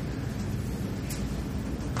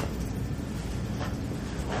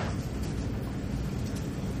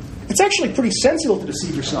 it's actually pretty sensible to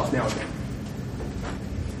deceive yourself now and then.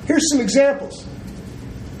 Here's some examples.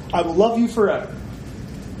 I will love you forever.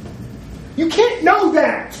 You can't know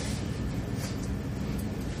that.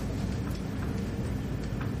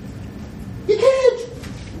 You can't.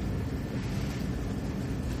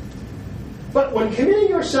 But when committing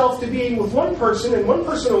yourself to being with one person and one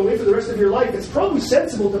person only for the rest of your life, it's probably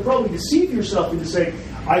sensible to probably deceive yourself into saying,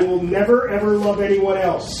 I will never ever love anyone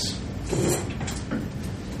else.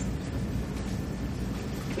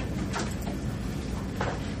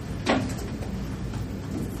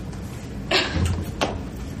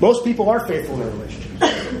 Most people are faithful in their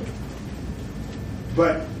relationships.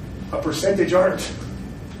 But a percentage aren't.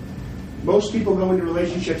 Most people go into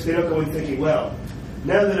relationships, they don't go in thinking, well,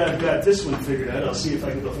 now that I've got this one figured out, I'll see if I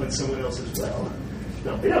can go find someone else as well.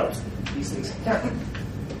 No, they don't. These things happen.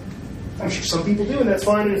 I'm sure some people do, and that's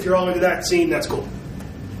fine, and if you're all into that scene, that's cool.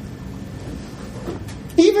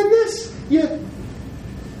 Even this, you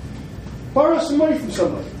borrow some money from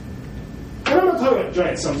somebody. And I'm not talking about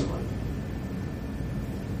giant sums of money.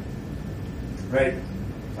 Right?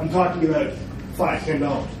 I'm talking about $5,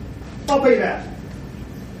 $10. I'll pay that.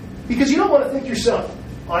 Because you don't want to think to yourself,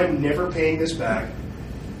 I'm never paying this back.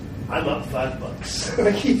 I'm up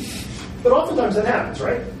 $5. But oftentimes that happens,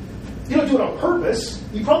 right? You don't do it on purpose.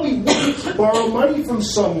 You probably wouldn't borrow money from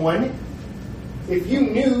someone if you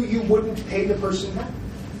knew you wouldn't pay the person back.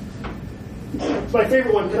 My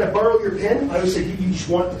favorite one, can I borrow your pen? I would say, you just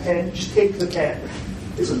want the pen? Just take the pen.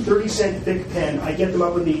 It's a 30-cent thick pen. I get them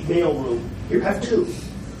up in the mail room. Here, have two.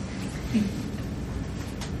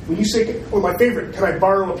 When you say, or my favorite, can I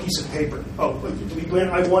borrow a piece of paper? Oh,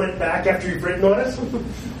 I want it back after you've written on it?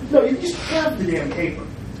 No, you just have the damn paper.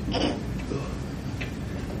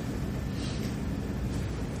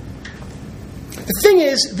 The thing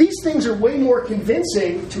is, these things are way more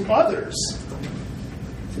convincing to others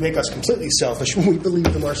to make us completely selfish when we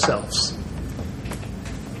believe them ourselves.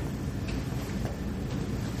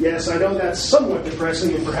 Yes, I know that's somewhat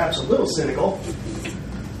depressing and perhaps a little cynical.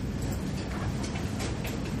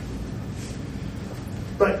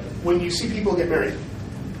 But when you see people get married,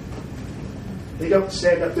 They don't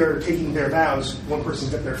stand up there taking their vows. One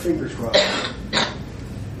person's got their fingers crossed.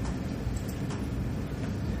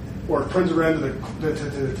 Or turns around to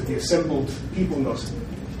the assembled people and goes,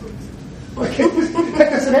 that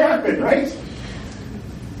doesn't happen, right?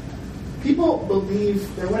 People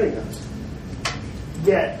believe their wedding vows.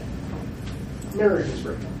 Yet, marriages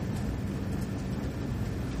break up.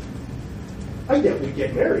 I get we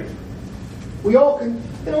get married. We all can,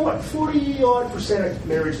 40-odd% of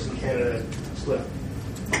marriages in Canada split up.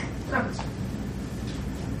 It happens.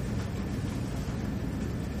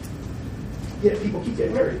 Yet people keep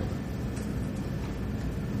getting married.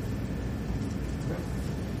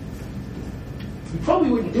 You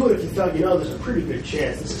probably wouldn't do it if you thought, there's a pretty good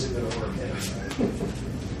chance this isn't going to work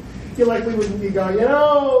out. You likely wouldn't be going,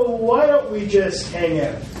 why don't we just hang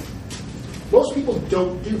out? Most people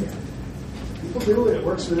don't do that. People do it, it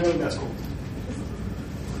works for them, and that's cool.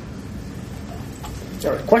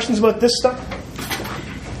 All right, questions about this stuff?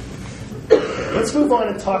 Let's move on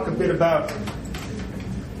and talk a bit about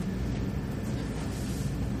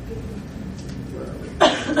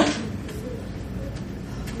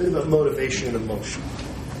motivation and emotion.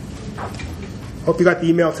 Hope you got the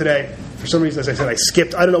email today. For some reason, as I said, I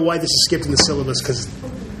skipped. I don't know why this is skipped in the syllabus because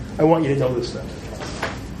I want you to know this stuff.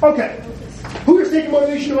 Okay. Who is taking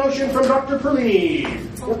motivation and emotion from Dr. Perlini?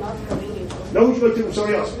 No, who's going to take it from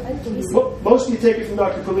somebody else? Most of you take it from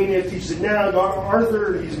Dr. Perlini, who teaches it now. Dr.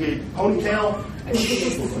 Arthur, he's a ponytail.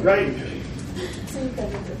 Right?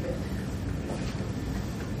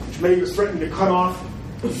 Which many of us threatened to cut off.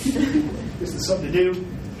 This is something to do.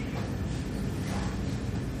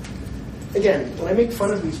 Again, when I make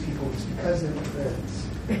fun of these people, it's because they're my friends.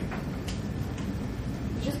 You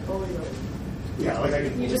just bully them. Yeah, like I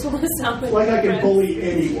can. You just want to sound like I can bully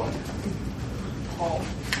anyone. Paul.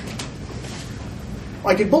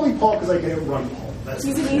 I can bully Paul because I can outrun Paul.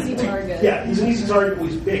 He's an easy target. Yeah, he's an easy target. Well,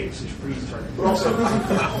 he's big, so he's a pretty easy target. But also,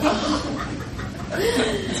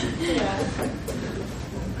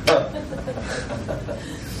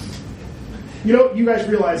 you guys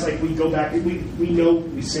realize, like, we go back, we know what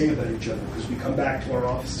we say about each other because we come back to our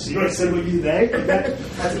offices. So you know what I said about you today? Like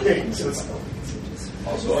that's a thing. So it's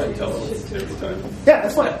also, I tell them every time. Yeah,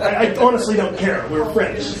 that's fine. I honestly don't care. We're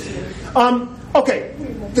friends. Okay.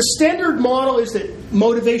 The standard model is that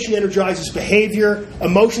motivation energizes behavior.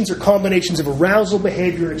 Emotions are combinations of arousal,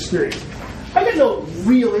 behavior, and experience. I got no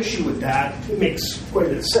real issue with that. It makes quite a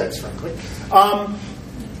bit of sense, frankly.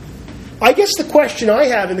 I guess the question I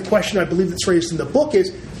have, and the question I believe that's raised in the book,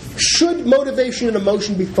 is should motivation and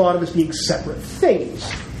emotion be thought of as being separate things?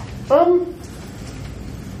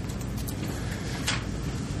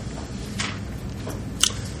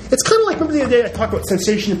 It's kind of like, remember the other day I talked about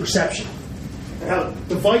sensation and perception, and how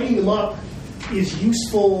dividing them up is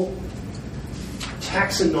useful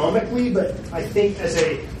taxonomically, but I think as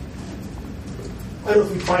I don't know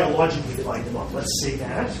if we biologically divide them up, let's say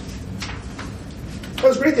that. That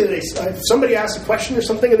was great the other day. Somebody asked a question or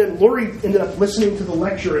something, and then Lori ended up listening to the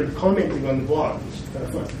lecture and commenting on the blog. It was kind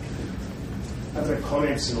of fun. I haven't had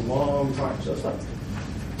comments in a long time, so it's fun.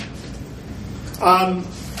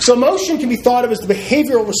 So emotion can be thought of as the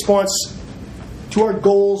behavioral response to our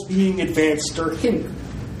goals being advanced or hindered.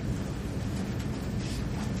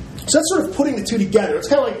 So that's sort of putting the two together. It's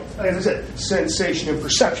kind of like, as I said, sensation and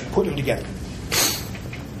perception, putting them together.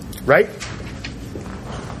 Right?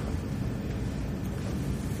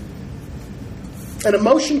 An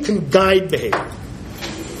emotion can guide behavior.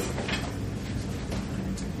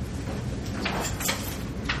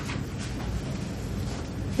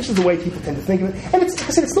 This is the way people tend to think of it. And it's, like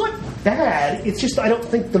I said, it's not bad. It's just I don't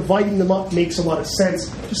think dividing them up makes a lot of sense.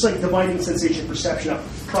 Just like dividing sensation perception up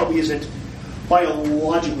probably isn't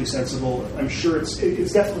biologically sensible. I'm sure it's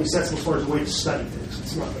definitely sensible as far as the way to study things.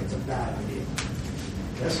 It's not like it's a bad idea.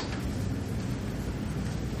 Yes?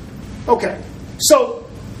 Okay. So,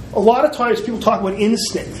 a lot of times people talk about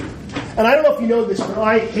instinct. And I don't know if you know this, but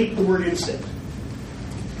I hate the word instinct.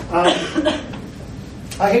 I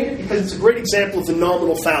hate it because it's a great example of the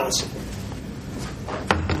nominal fallacy.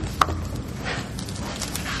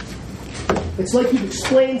 It's like you've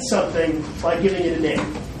explained something by giving it a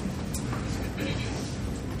name.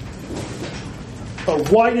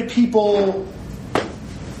 Why do people...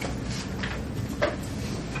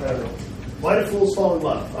 I don't know. Why do fools fall in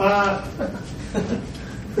love?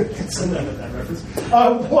 Something like that reference.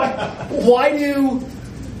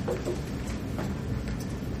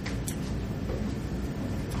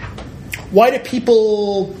 Why do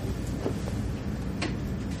people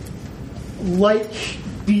like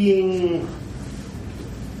being...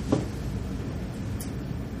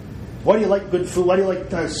 Why do you like good food? Why do you like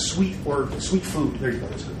sweet food? There you go.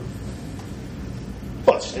 That's good.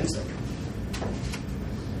 it's just instinct.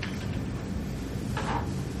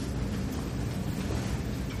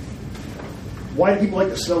 Why do people like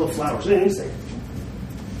the smell of flowers? It's an instinct.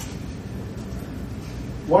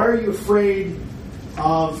 Why are you afraid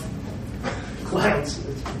of clowns?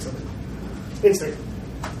 Instinct.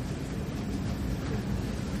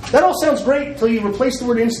 That all sounds great until you replace the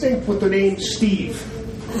word instinct with the name Steve.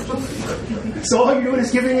 So all you're doing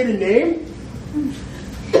is giving it a name?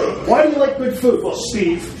 Why do you like good food? Well,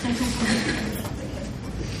 Steve.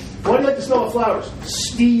 Why do you like the smell of flowers?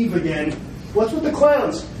 Steve again. What's with the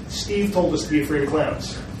clowns? Steve told us to be afraid of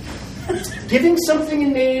clowns. Giving something a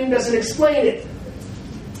name doesn't explain it.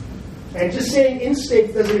 And just saying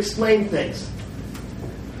instinct doesn't explain things.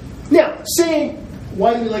 Now, saying,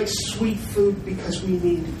 why do we like sweet food? Because we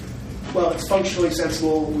need, well, it's functionally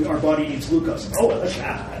sensible. Our body needs glucose. Oh,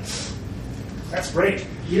 that's great.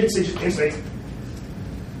 You didn't say just instinct.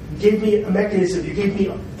 You gave me a mechanism. You gave me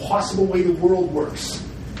a possible way the world works.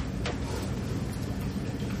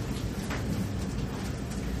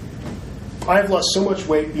 I've lost so much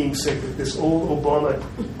weight being sick that this old Obama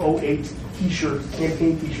 08 t-shirt,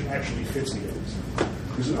 campaign t-shirt, actually fits me.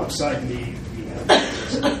 There's an upside knee.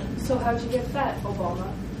 So how'd you get fat,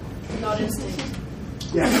 Obama? Not instinct.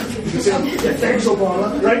 Yeah. Thanks,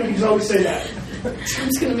 Obama. Right? You can always say that.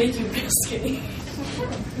 Trump's going to make you real skinny.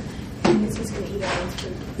 He's just going to eat all his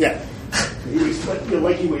food. Yeah.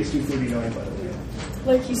 Like he weighs 239, by the way.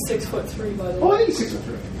 Like he's 6'3", by the way. Oh, I think he's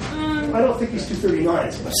 6'3". I don't think he's 239,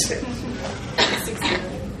 is what I'm saying.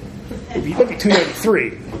 69. He might be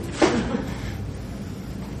 293.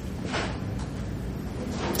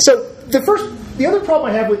 So the other problem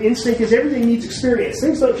I have with instinct is everything needs experience.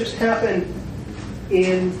 Things don't just happen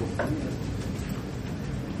in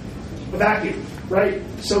a vacuum, right?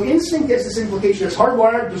 So instinct has this implication: it's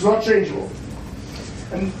hardwired, it's not changeable.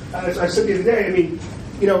 And as I said the other day, I mean,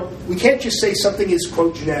 we can't just say something is,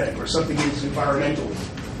 quote, genetic or something is environmental.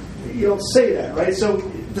 You don't say that, right? So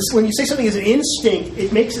when you say something is an instinct,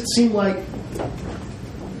 it makes it seem like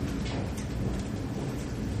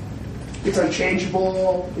it's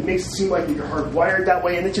unchangeable. It makes it seem like you're hardwired that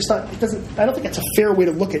way, and it doesn't. I don't think it's a fair way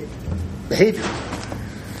to look at behavior.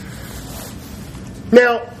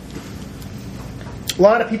 Now, a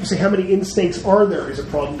lot of people say how many instincts are there is a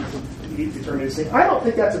problem to determine instinct. I don't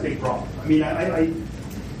think that's a big problem. I mean,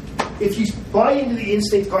 if you buy into the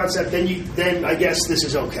instinct concept, then I guess this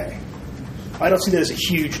is okay. I don't see that as a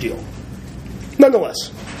huge deal.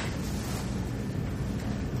 Nonetheless,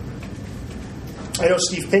 I know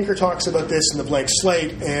Steve Pinker talks about this in The Blank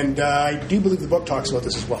Slate, and I do believe the book talks about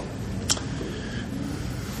this as well.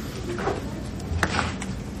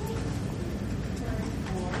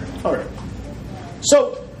 All right.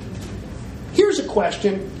 So, here's a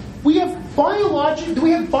question. Do we have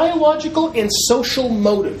biological and social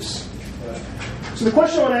motives? So the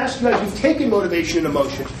question I want to ask you guys who've taken motivation and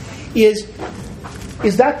emotion is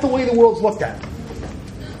that the way the world's looked at?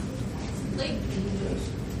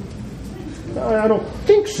 I don't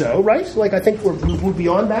think so, right? Like, I think we're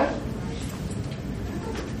beyond that.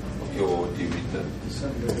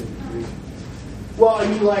 Well, I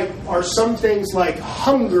mean, like, are some things like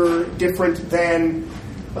hunger different than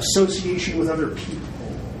association with other people?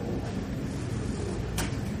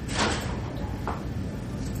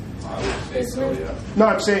 I would say so, yeah. No,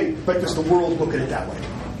 I'm saying, but does the world look at it that way?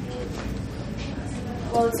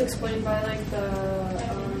 Well, it's explained by, like, the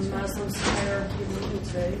Maslow's hierarchy of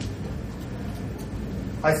needs, right?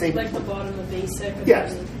 I think, like the bottom, the basic. Yeah,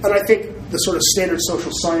 and I think the sort of standard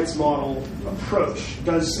social science model approach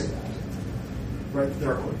does say that. Right?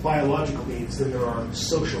 There are biological needs, then there are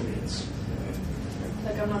social needs.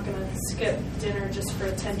 Like, I'm not going to skip dinner just for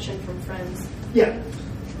attention from friends. Yeah.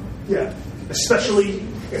 Yeah. Especially,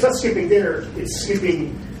 it's not skipping dinner, it's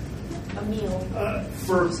skipping a meal.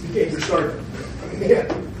 For if you're starving. Yeah.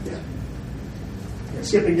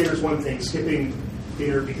 Skipping dinner is one thing. Skipping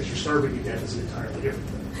dinner because you're starving to death is an entirely different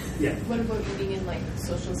thing. Yeah. What about eating in, like,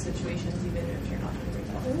 social situations, even if you're not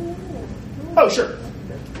hungry? Oh, sure.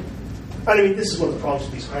 I mean, this is one of the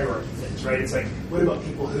problems with these hierarchy things, right? It's like, what about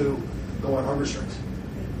people who go on hunger strikes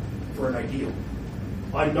for an ideal?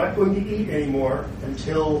 I'm not going to eat anymore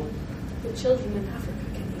until the children in Africa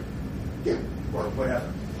can eat. Yeah, or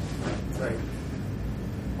whatever. Right.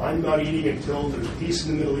 I'm not eating until there's peace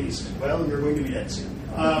in the Middle East. Well, you're going to be dead soon.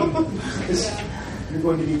 You're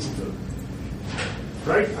going to need some food.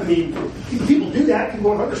 Right? I mean, people do that,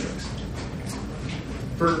 people go on hunger strikes.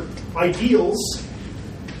 For ideals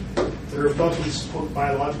that are above these, quote,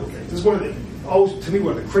 biological things. This is one of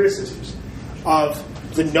the criticisms of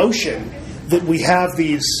the notion that we have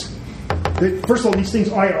these, that, first of all, these things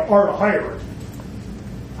are a hierarchy.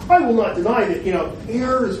 I will not deny that,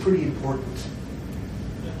 air is pretty important.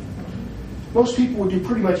 Most people would do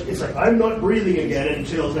pretty much, it's like, I'm not breathing again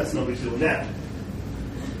until, that's nobody's doing that.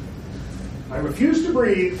 I refuse to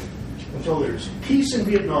breathe until there's peace in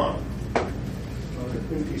Vietnam. Well, there's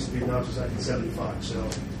been peace in Vietnam since 1975, so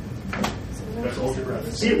that's hold your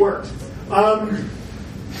breath. See, it worked.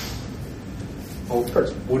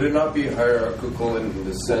 Would it not be hierarchical in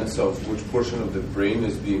the sense of which portion of the brain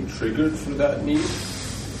is being triggered for that need?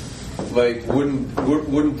 Like,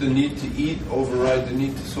 wouldn't the need to eat override the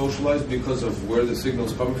need to socialize because of where the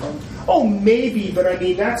signal's coming from? Oh, maybe, but I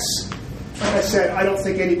mean, that's, like I said, I don't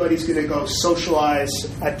think anybody's going to go socialize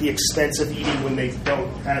at the expense of eating when they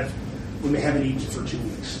haven't eaten for 2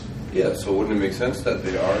 weeks. Yeah, so wouldn't it make sense that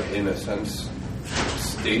they are, in a sense,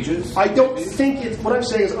 stages? I don't think what I'm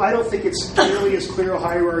saying is I don't think it's nearly as clear a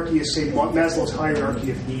hierarchy as, say, Maslow's hierarchy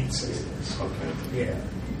of needs is. Okay. Yeah.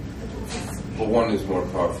 But one is more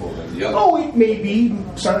powerful than the other. Oh, it may be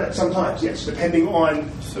sometimes, yes, depending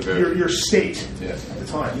on Severity. your state Yeah. at the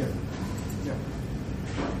time. Yeah. Yeah.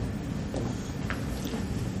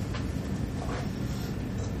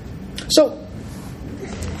 So,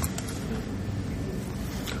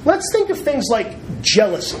 let's think of things like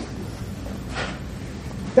jealousy.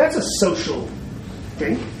 That's a social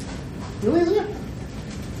thing. Really, isn't it?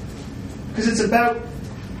 Because it's about,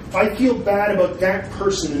 I feel bad about that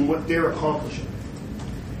person and what they're accomplishing.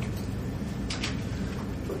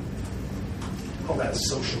 Call that a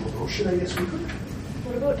social emotion, I guess we could.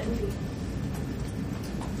 What about envy?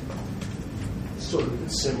 Sort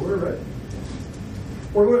of similar, right?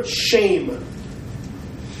 Or what about shame?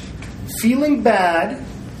 Feeling bad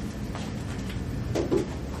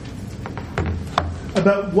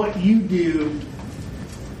about what you do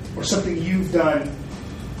or something you've done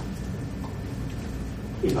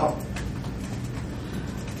in public.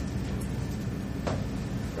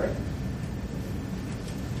 Right?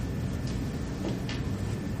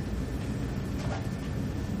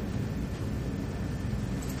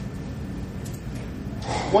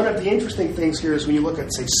 One of the interesting things here is when you look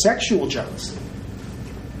at, say, sexual jealousy,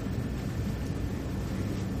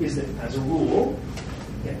 is that as a rule,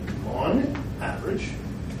 on average,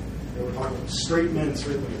 and we're talking about straight men and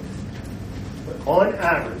straight women, but on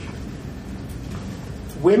average,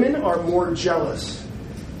 women are more jealous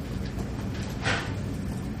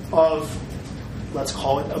of, let's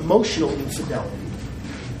call it, emotional infidelity.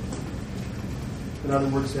 In other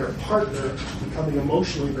words, their partner becoming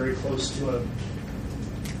emotionally very close to a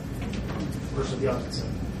person of the opposite sex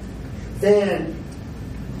than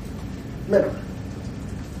men are.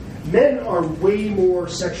 Men are way more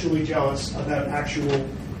sexually jealous about actual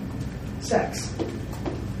sex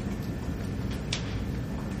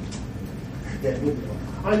than women are.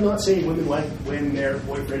 I'm not saying women like when their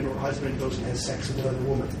boyfriend or husband goes and has sex with another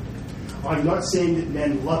woman. I'm not saying that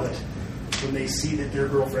men love it when they see that their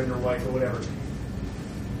girlfriend or wife or whatever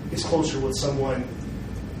is closer with someone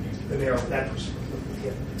than they are with that person.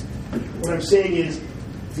 What I'm saying is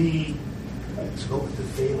let's go with the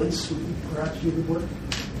valence would be perhaps a good word.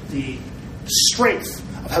 The strength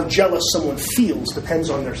of how jealous someone feels depends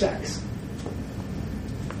on their sex.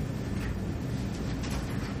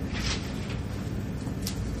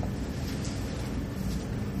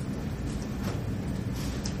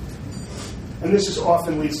 And this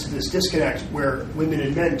often leads to this disconnect where women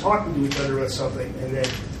and men talking to each other about something, and then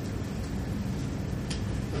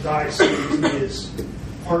the guy saying to his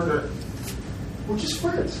partner, we're just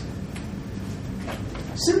friends.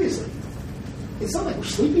 Seriously. It's not like we're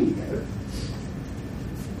sleeping together.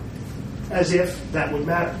 As if that would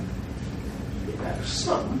matter. It matters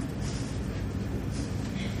some.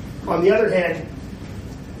 On the other hand,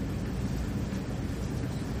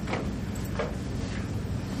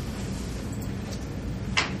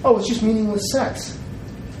 it's just meaningless sex.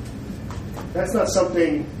 That's not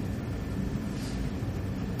something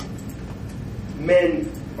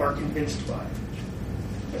men are convinced by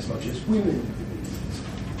as much as women.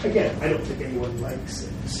 Again, I don't think anyone likes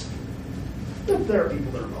it. There are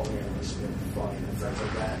people that are polyamorous, they're fine, and friends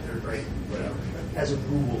like that, they're great, whatever. As a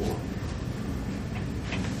rule.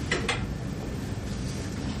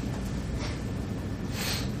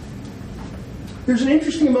 There's an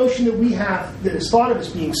interesting emotion that we have that is thought of as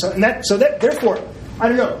being so, and therefore, I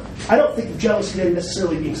don't know. I don't think of jealousy then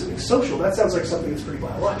necessarily being something social. That sounds like something that's pretty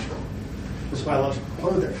biological. There's a biological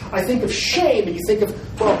component there. I think of shame, and you think of,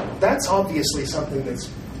 that's obviously something that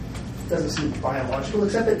doesn't seem biological,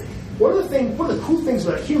 except that one of the cool things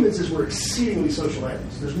about humans is we're exceedingly social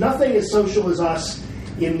animals. There's nothing as social as us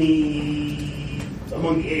among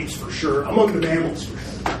the apes for sure, among the mammals for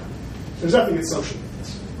sure. There's nothing that's social with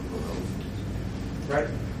us. Right?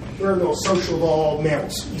 We're the most social of all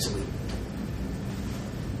mammals, easily.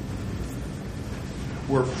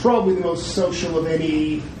 We're probably the most social of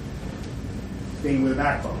any thing with a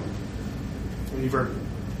backbone, any vertebrate.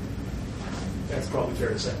 That's probably fair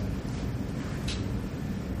to say.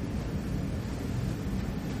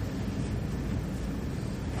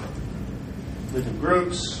 Live in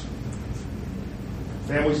groups.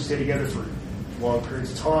 Families that stay together for long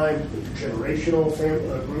periods of time, intergenerational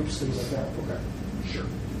groups, things like that. Okay, sure.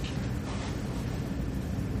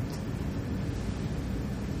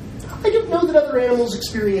 I don't know that other animals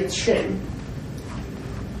experience shame.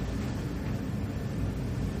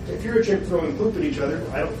 If you're a chimp throwing poop at each other,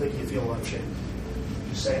 I don't think you feel a lot of shame.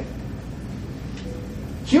 Just saying.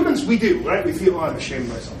 Humans, we do, right? We feel, I'm ashamed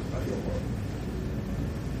of myself. I feel horrible.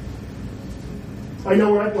 I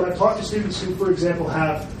know when I've talked to students who, for example,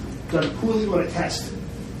 have done poorly on a test,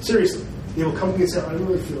 seriously, they will come to me and say, I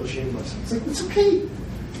really feel ashamed of myself. It's like, it's okay.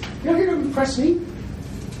 You're not here to impress me.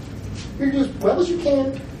 You're doing as well as you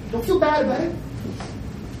can. Don't feel bad about it.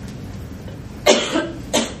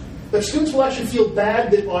 But students will actually feel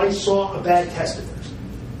bad that I saw a bad test of theirs.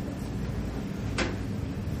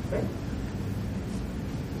 Okay?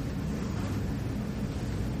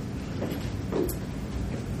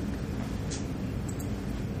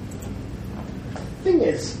 Thing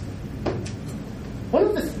is,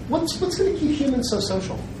 what's going to keep humans so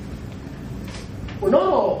social? We're not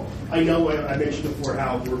all. I know I mentioned before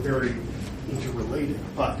how we're very interrelated,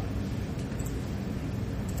 but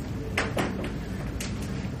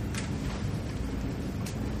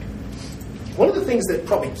one of the things that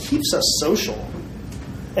probably keeps us social,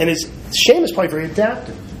 and shame is probably very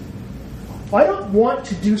adaptive. I don't want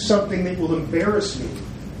to do something that will embarrass me,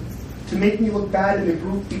 to make me look bad in the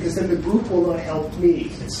group, because then the group will not help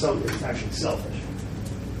me. It's actually selfish.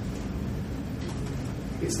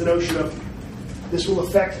 It's the notion of this will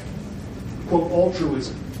affect, quote,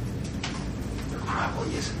 altruism. There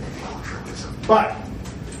probably isn't any altruism. But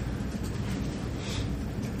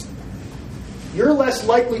you're less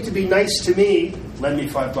likely to be nice to me, lend me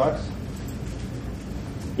 $5,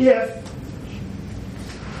 if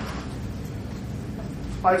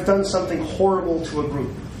I've done something horrible to a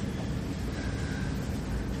group.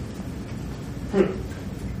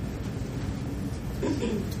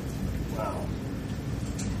 Wow.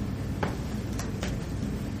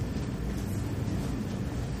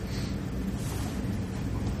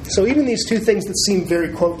 So even these two things that seem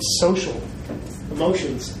very, quote, social,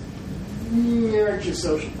 emotions, they're actually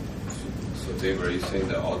social. So Dave, are you saying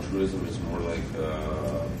that altruism is more like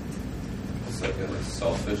it's like a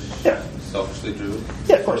selfishly driven?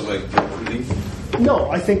 Yeah, of course. Or like relief? No,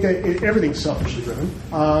 I think that everything's selfishly driven.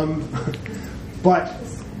 But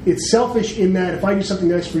it's selfish in that if I do something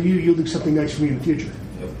nice for you, you'll do something nice for me in the future.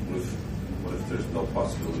 Yeah, what if there's no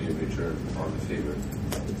possibility of return on the favor?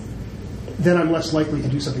 Then I'm less likely to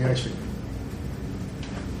do something nice for you.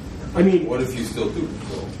 I mean, what if you still do?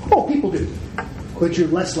 Oh, people do, but you're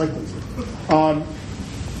less likely to.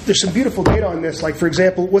 There's some beautiful data on this. Like, for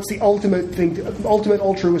example, what's the ultimate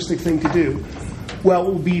altruistic thing to do? Well,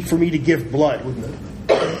 it would be for me to give blood, wouldn't it?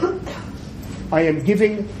 I am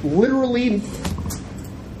giving literally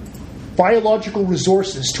biological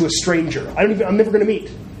resources to a stranger. I'm never going to meet.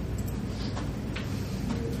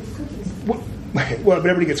 Well, but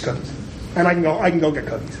everybody gets cookies, and I can go get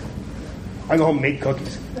cookies. I go home and make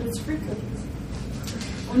cookies. But it's free cookies.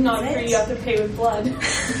 I'm not free. You have to pay with blood.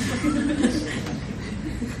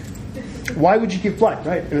 Why would you give blood,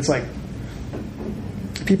 right? And it's like,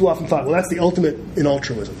 people often thought, well, that's the ultimate in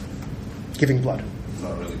altruism, giving blood.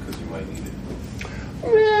 Not really, because you might need it.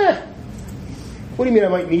 What do you mean I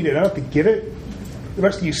might need it? I don't have to give it. The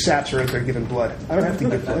rest of you saps are out there giving blood. I don't have to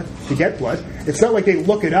give blood to get blood. It's not like they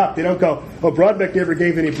look it up. They don't go, oh, Broadbeck never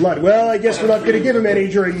gave any blood. Well, I guess we're not going to give him any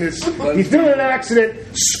during this. He's doing an accident.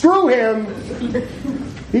 Screw him.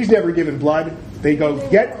 He's never given blood. They go,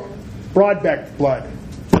 get Broadbeck blood.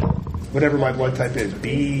 Whatever my blood type is.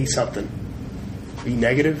 B something. B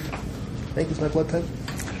negative, I think is my blood type.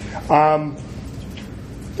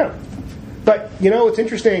 No. But, it's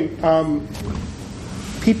interesting.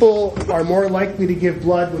 People are more likely to give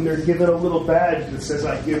blood when they're given a little badge that says,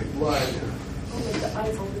 I give blood. Only the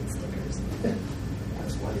iPhone stickers.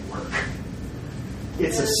 That's why they work.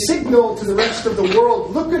 It's a signal to the rest of the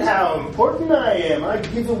world, look at how important I am. I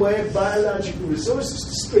give away biological resources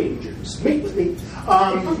to strangers. Meet with me.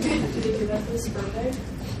 Did they do that for his birthday?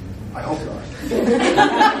 I hope not.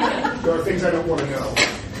 There are things I don't want to know.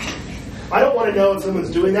 I don't want to know if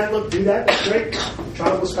someone's doing that. Look, do that. That's great.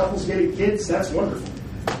 Childless couples getting kids. That's wonderful.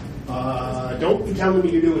 Don't be telling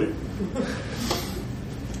me you're doing it.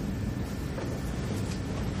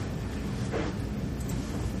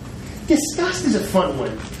 Disgust is a fun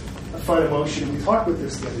one, a fun emotion. We talked about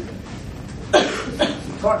this the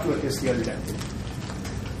other day.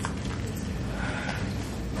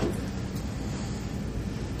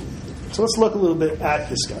 So let's look a little bit at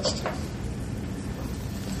disgust.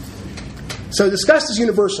 So disgust is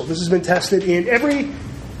universal. This has been tested in every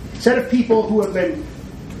set of people who have been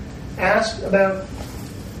asked about.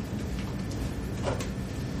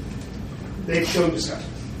 They've shown disgust.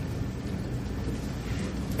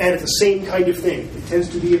 And it's the same kind of thing. It tends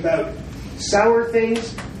to be about sour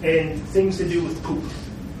things and things to do with poop.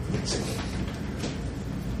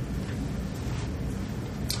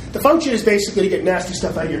 The function is basically to get nasty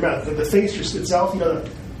stuff out of your mouth. The face just itself,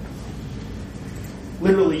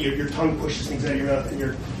 literally your tongue pushes things out of your mouth and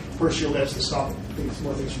you purse your lips to stop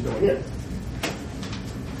more things from going in.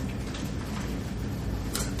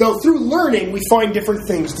 Though through learning, we find different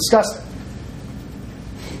things disgusting.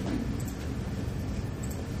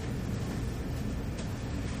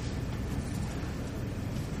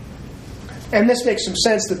 And this makes some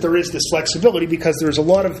sense that there is this flexibility because there's a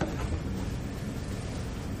lot of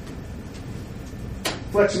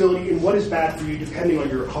flexibility in what is bad for you depending on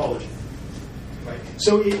your ecology. Right?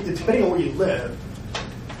 So depending on where you live,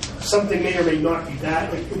 something may or may not be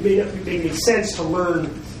bad. Like, it may not make any sense to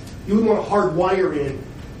learn. You wouldn't want to hardwire in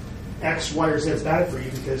X, Y, or Z is bad for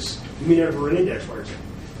you because you may never run into X, Y, or Z.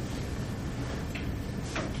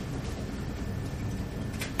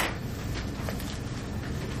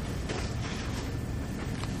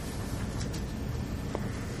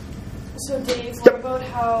 So Dave, what about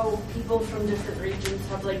how people from different regions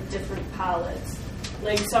have like different palates?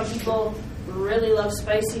 Like some people really love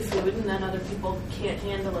spicy food, and then other people can't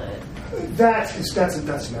handle it. That's a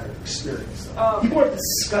matter of experience. People are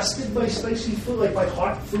disgusted by spicy food, like by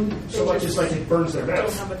hot food, so much as like it burns their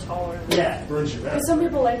mouth. Don't have a tolerance. Yeah, it burns your mouth. Because some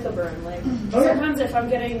people like the burn. Like sometimes if I'm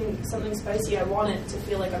getting something spicy, I want it to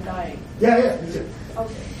feel like I'm dying. Yeah, me too.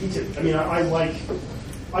 Okay. Me too. I mean,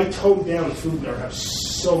 I tone down food in our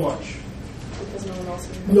house so much. Because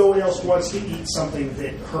no one else wants to eat something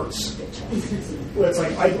that hurts. Well, it's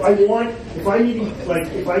like I want if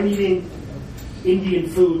I'm eating Indian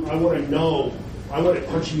food, I want it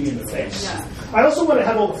punching me in the face. Yeah. I also want to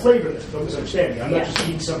have all the flavor in it. Don't misunderstand me. I'm not just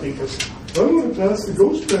eating something because I'm going to pass the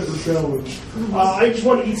ghost pepper challenge. I just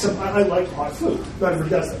want to eat some. I like hot food. Not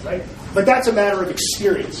everybody does that, right? But that's a matter of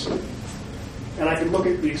experience. And I can look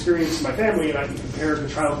at the experience of my family and I can compare the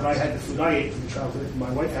childhood I had, the food I ate, to the childhood my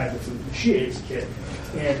wife had, the food that she ate as a kid.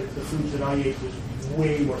 And the food that I ate was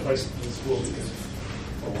way more spicy in school because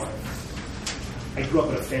of why. I grew up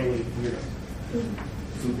in a family of weirdo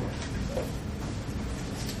food wise.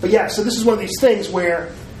 But yeah, so this is one of these things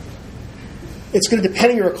where it's going to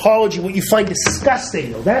depend on your ecology what you find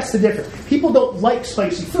disgusting, though. That's the difference. People don't like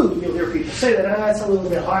spicy food. You'll hear people say that, it's a little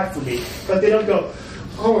bit hot for me. But they don't go,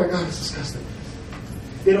 oh my God, it's disgusting.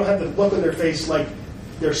 They don't have the look on their face like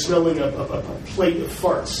they're smelling a plate of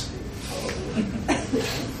farts.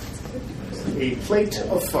 A plate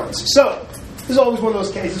of farts. So, this is always one of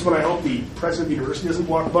those cases when I hope the president of the university doesn't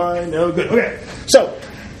walk by. No, good. Okay, so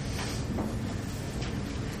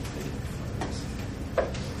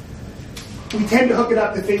we tend to hook it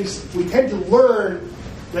up to things. We tend to learn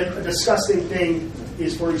that a disgusting thing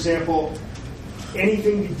is, for example,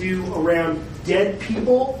 anything to do around dead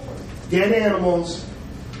people, dead animals,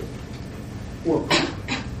 or poop.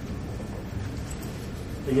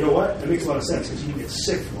 And you know what? That makes a lot of sense because you can get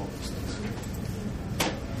sick from all those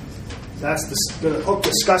things. That's going to hook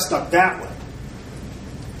disgust up that way.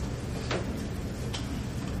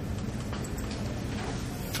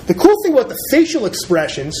 The cool thing about the facial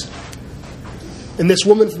expressions in this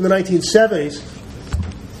woman from the 1970s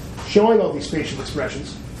showing all these facial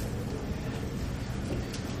expressions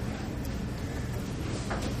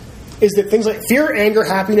is that things like fear, anger,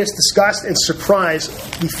 happiness, disgust, and surprise,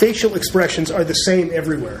 the facial expressions are the same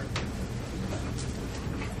everywhere.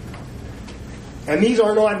 And these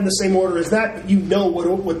are not in the same order as that, but you know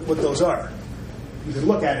what those are. You can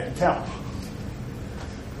look at it and tell.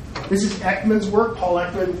 This is Ekman's work, Paul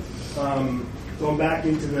Ekman, going back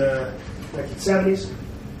into the 1970s.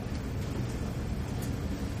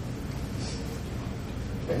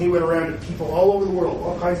 And he went around to people all over the world,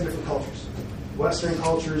 all kinds of different cultures. Western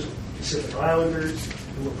cultures, Pacific Islanders,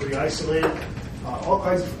 who were pretty isolated, all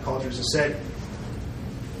kinds of different cultures, and said,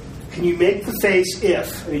 can you make the face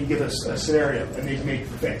if, and he'd give us a scenario, and they'd make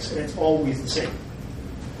the face, and it's always the same.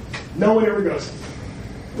 No one ever goes,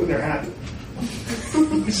 when they're happy.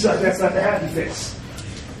 That's not the happy face.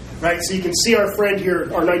 Right? So you can see our friend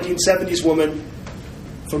here, our 1970s woman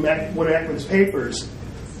from one of Ekman's papers.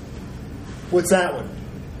 What's that one?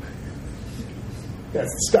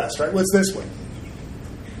 That's disgust, right? What's this one?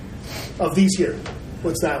 Of these here,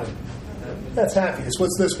 what's that one? That's happiness.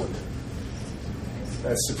 What's this one?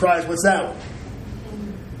 That's surprise. What's that one?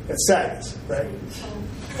 That's sadness, right?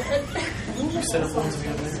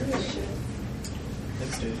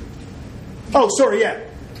 Oh, sorry, yeah.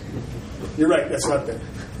 You're right, that's not there.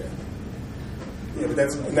 Yeah, but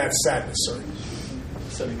that's sadness,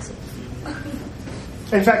 sorry.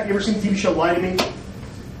 In fact, you ever seen the TV show Lie to Me?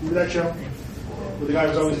 Remember that show? Where the guy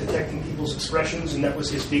was always detecting people's expressions, and that was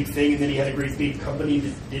his big thing, and then he had a great big company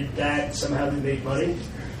that did that. Somehow they made money.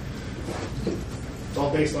 It's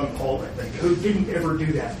all based on Paul, I think, who didn't ever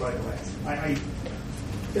do that, by the way.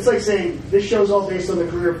 It's like saying, this show's all based on the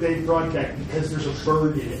career of Dave Broadbeck because there's a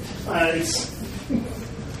bird in it.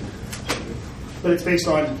 But it's based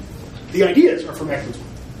on, the ideas are from Eckman's work.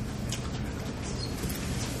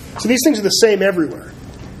 So these things are the same everywhere.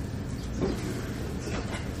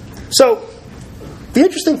 So, the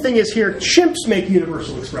interesting thing is here, chimps make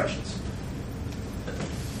universal expressions.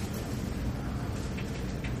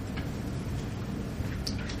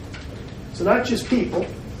 So not just people,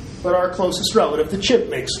 but our closest relative, the chimp,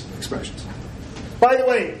 makes expressions. By the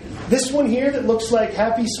way, this one here that looks like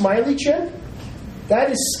happy smiley chimp, that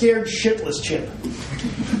is scared shitless chimp.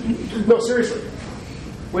 No, seriously.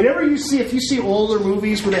 Whenever you see, if you see older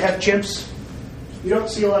movies where they have chimps, you don't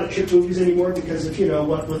see a lot of chimp movies anymore because of,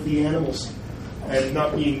 what with the animals and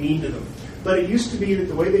not being mean to them. But it used to be that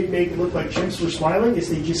the way they'd make it look like chimps were smiling is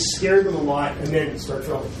they just scare them a lot and then start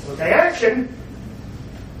filming. Okay, action!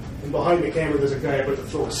 And behind the camera there's a guy about to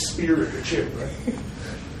throw a spear at the chimp, right?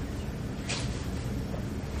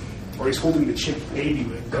 Or he's holding the chimp baby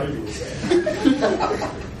with a gun to his head.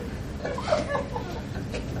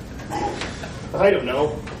 I don't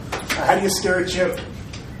know. How do you scare a chimp?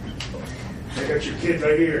 I got your kid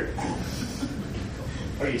right here.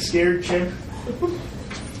 Are you scared, chimp?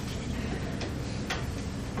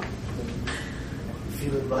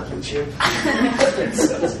 Feeling lucky, chimp?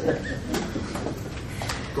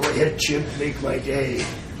 Go ahead, chimp, make my day.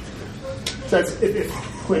 So that's, if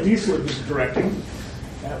Clint Eastwood was directing,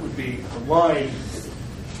 that would be the line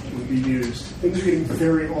would be used. Things are getting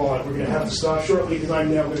very odd. We're going to have to stop shortly because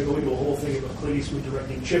I'm now going to go into a whole thing about Clint Eastwood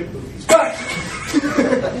directing chimp movies. But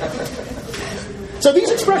so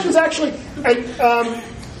these expressions actually,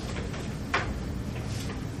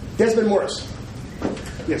 Desmond Morris,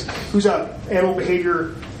 yes, who's a animal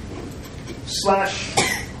behavior slash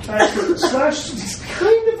kind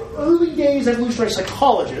of early days evolutionary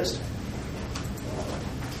psychologist,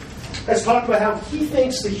 has talked about how he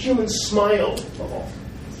thinks the human smile evolved.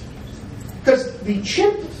 Because the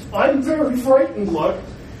chimp, I'm very frightened look,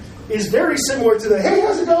 is very similar to the, hey,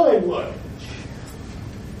 how's it going look.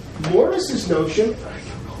 Morris's notion, I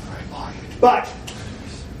don't know if I buy it, but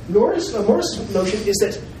Morris's notion is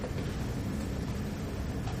that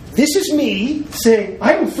this is me saying,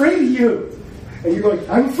 I'm afraid of you. And you're going,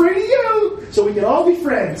 I'm afraid of you, so we can all be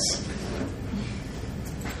friends.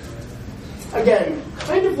 Again,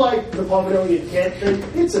 kind of like the Pomeranian cat thing,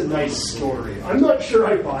 it's a nice story. I'm not sure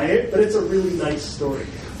I buy it, but it's a really nice story.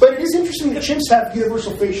 But it is interesting that chimps have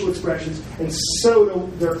universal facial expressions, and so do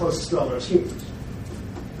their closest relatives, humans.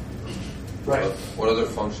 Right? What other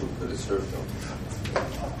function could it serve, though?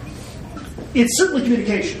 It's certainly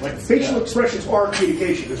communication. Like, facial expressions are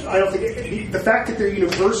communication. I don't think the fact that they're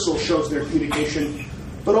universal shows their communication,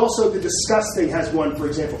 but also the disgust thing has one, for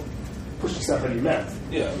example, pushing stuff out of your mouth.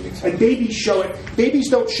 Yeah, it makes sense. And babies show it. Babies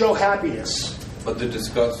don't show happiness But the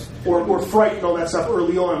disgust or fright and all that stuff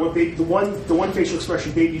early on. What the one facial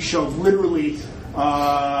expression babies show literally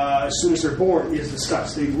as soon as they're born is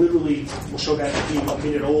disgust. They literally will show that at being a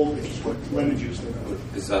minute old if you put lemon juice in their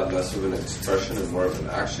mouth. Is that less of an expression and more of an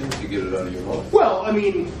action to get it out of your mouth? Well, I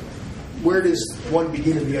mean, where does one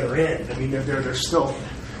begin and the other end? I mean, they're still,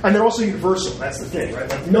 and they're also universal. That's the thing, right?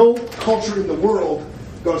 Like no culture in the world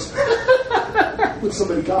goes when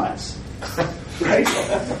somebody dies, right?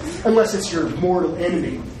 Unless it's your mortal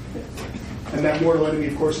enemy. And that mortal enemy,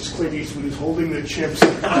 of course, is Clint Eastwood, who's holding the chips.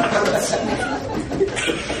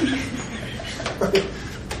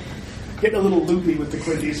 Getting a little loopy with the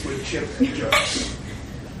Clint Eastwood chip jokes.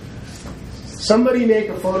 Somebody make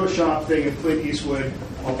a Photoshop thing of Clint Eastwood.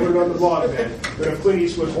 I'll put it on the blog then. But of Clint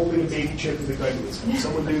Eastwood holding a baby chip in the gun. Can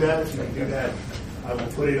someone do that? If you can do that, I will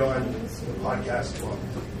put it on the podcast as well.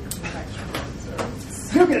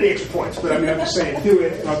 You don't get any extra points, but I mean, I'm just saying, do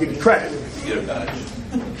it, and I'll give you credit. You get a badge.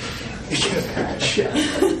 You get a badge, yeah.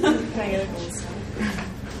 Can I get a gold star?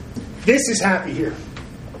 This is happy here.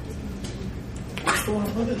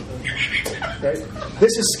 Right?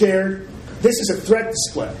 This is scared. This is a threat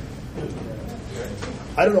display.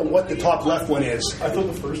 I don't know what the top left one is. I thought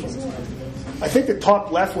the first one was I think the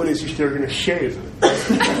top left one is they're going to shave. So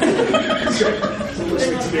it looks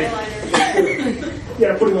like to me.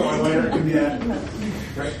 Yeah, putting on eyeliner could be that.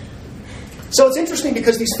 Right. So it's interesting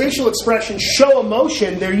because these facial expressions show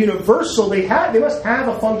emotion. They're universal. They must have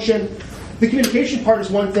a function. The communication part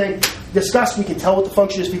is one thing. Disgust, we can tell what the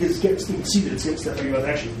function is because you can see that it's getting stuff that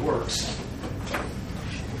actually works.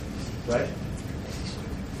 Right?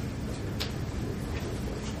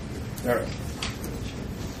 All right.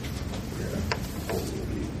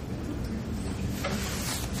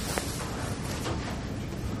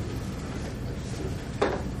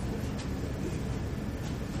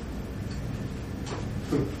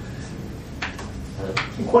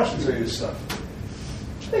 Some questions on this stuff. I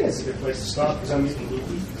think it's a good place to stop because I'm getting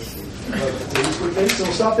loopy. So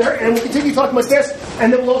we'll stop there and we'll continue talking about this,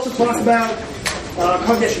 and then we'll also talk about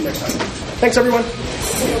cognition next time. Thanks, everyone.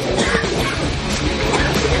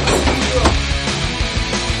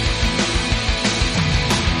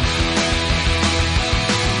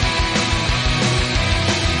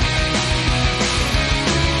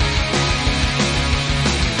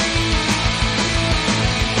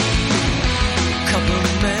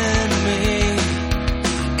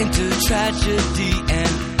 Tragedy,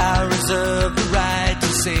 and I reserve the right to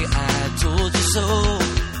say I told you so.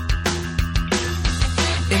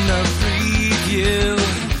 In the preview,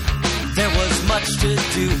 there was much to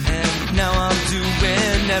do, and now I'm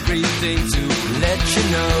doing everything to let you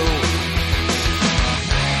know.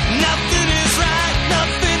 Nothing is right,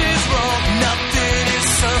 nothing is wrong, nothing is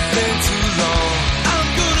something too long. I'm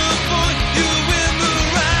gonna put you in the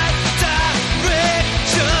right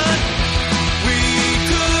direction. We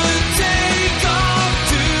could take off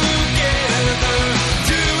together,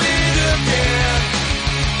 do it again,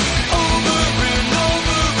 over and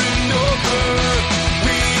over and over.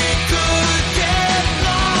 We could get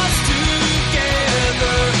lost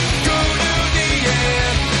together, go to the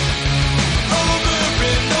end, over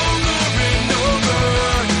and over and over.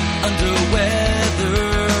 Under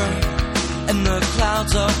weather, and the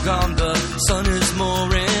clouds are gone, the sun is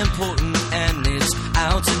more important, and it's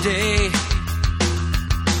out today.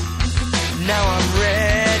 Now I'm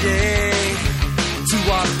ready to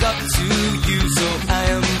walk up to you, so I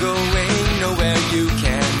am going nowhere. You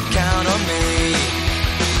can count on me.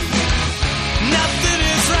 Nothing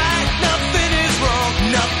is right, nothing is wrong,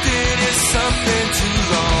 nothing is something too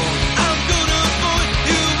long. I'm gonna put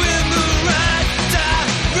you in the right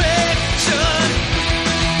direction.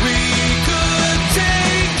 We could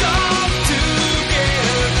take off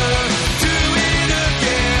together, do it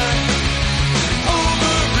again,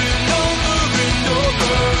 over and over and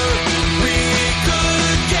over. We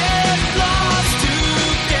could get lost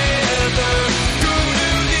together, go to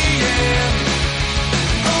the end,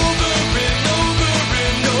 over and over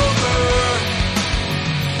and over.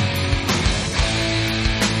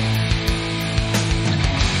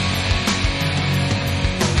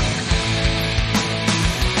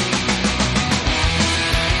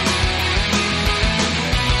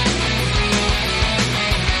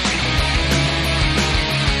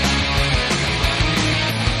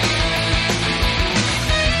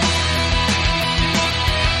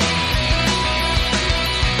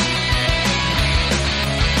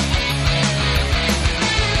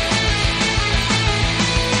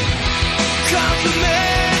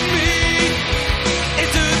 Compliment me,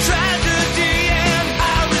 it's a tragedy, and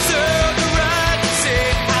I reserve the right to say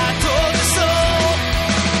I told you so.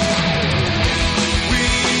 We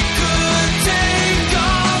could take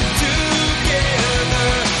off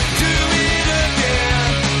together, do it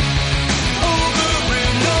again, over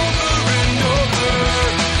and over and over.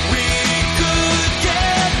 We could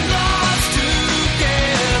get lost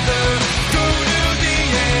together, go to the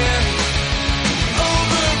end,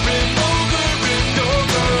 over and over and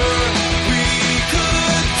over. We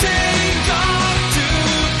could take off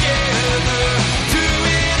together, do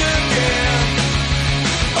it again,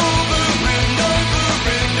 over and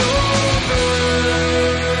over and over.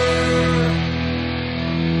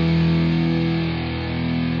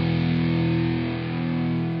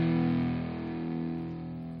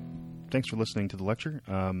 Thanks for listening to the lecture.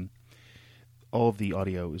 All of the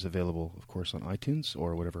audio is available, of course, on iTunes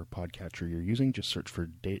or whatever podcatcher you're using. Just search for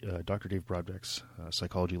Dr. Dave Brodbeck's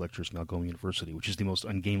Psychology Lectures in Algoma University, which is the most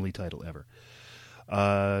ungainly title ever.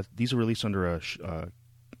 These are released under a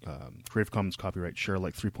Creative Commons copyright Share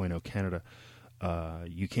Alike 3.0 Canada.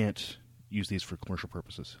 You can't use these for commercial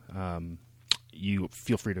purposes. You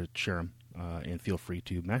feel free to share them and feel free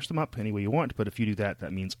to mash them up any way you want, but if you do that,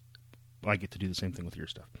 that means I get to do the same thing with your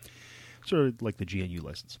stuff. Sort of like the GNU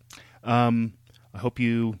license. I hope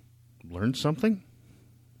you learned something.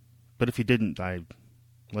 But if you didn't,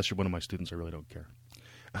 unless you're one of my students, I really don't care.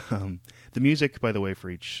 The music, by the way, for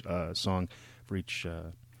each song, for each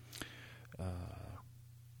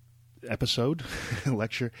episode,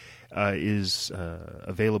 lecture, is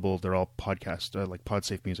available. They're all podcast, like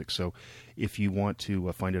PodSafe music. So if you want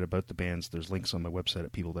to find out about the bands, there's links on my website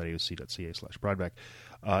at people.aoc.ca/Broadback.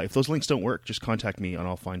 If those links don't work, just contact me and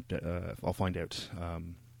I'll find out.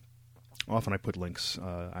 Often I put links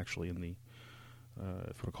actually in the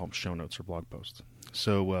if we call them show notes or blog posts.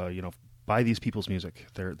 So buy these people's music.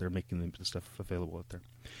 They're making the stuff available out there.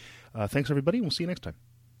 Thanks everybody. We'll see you next time.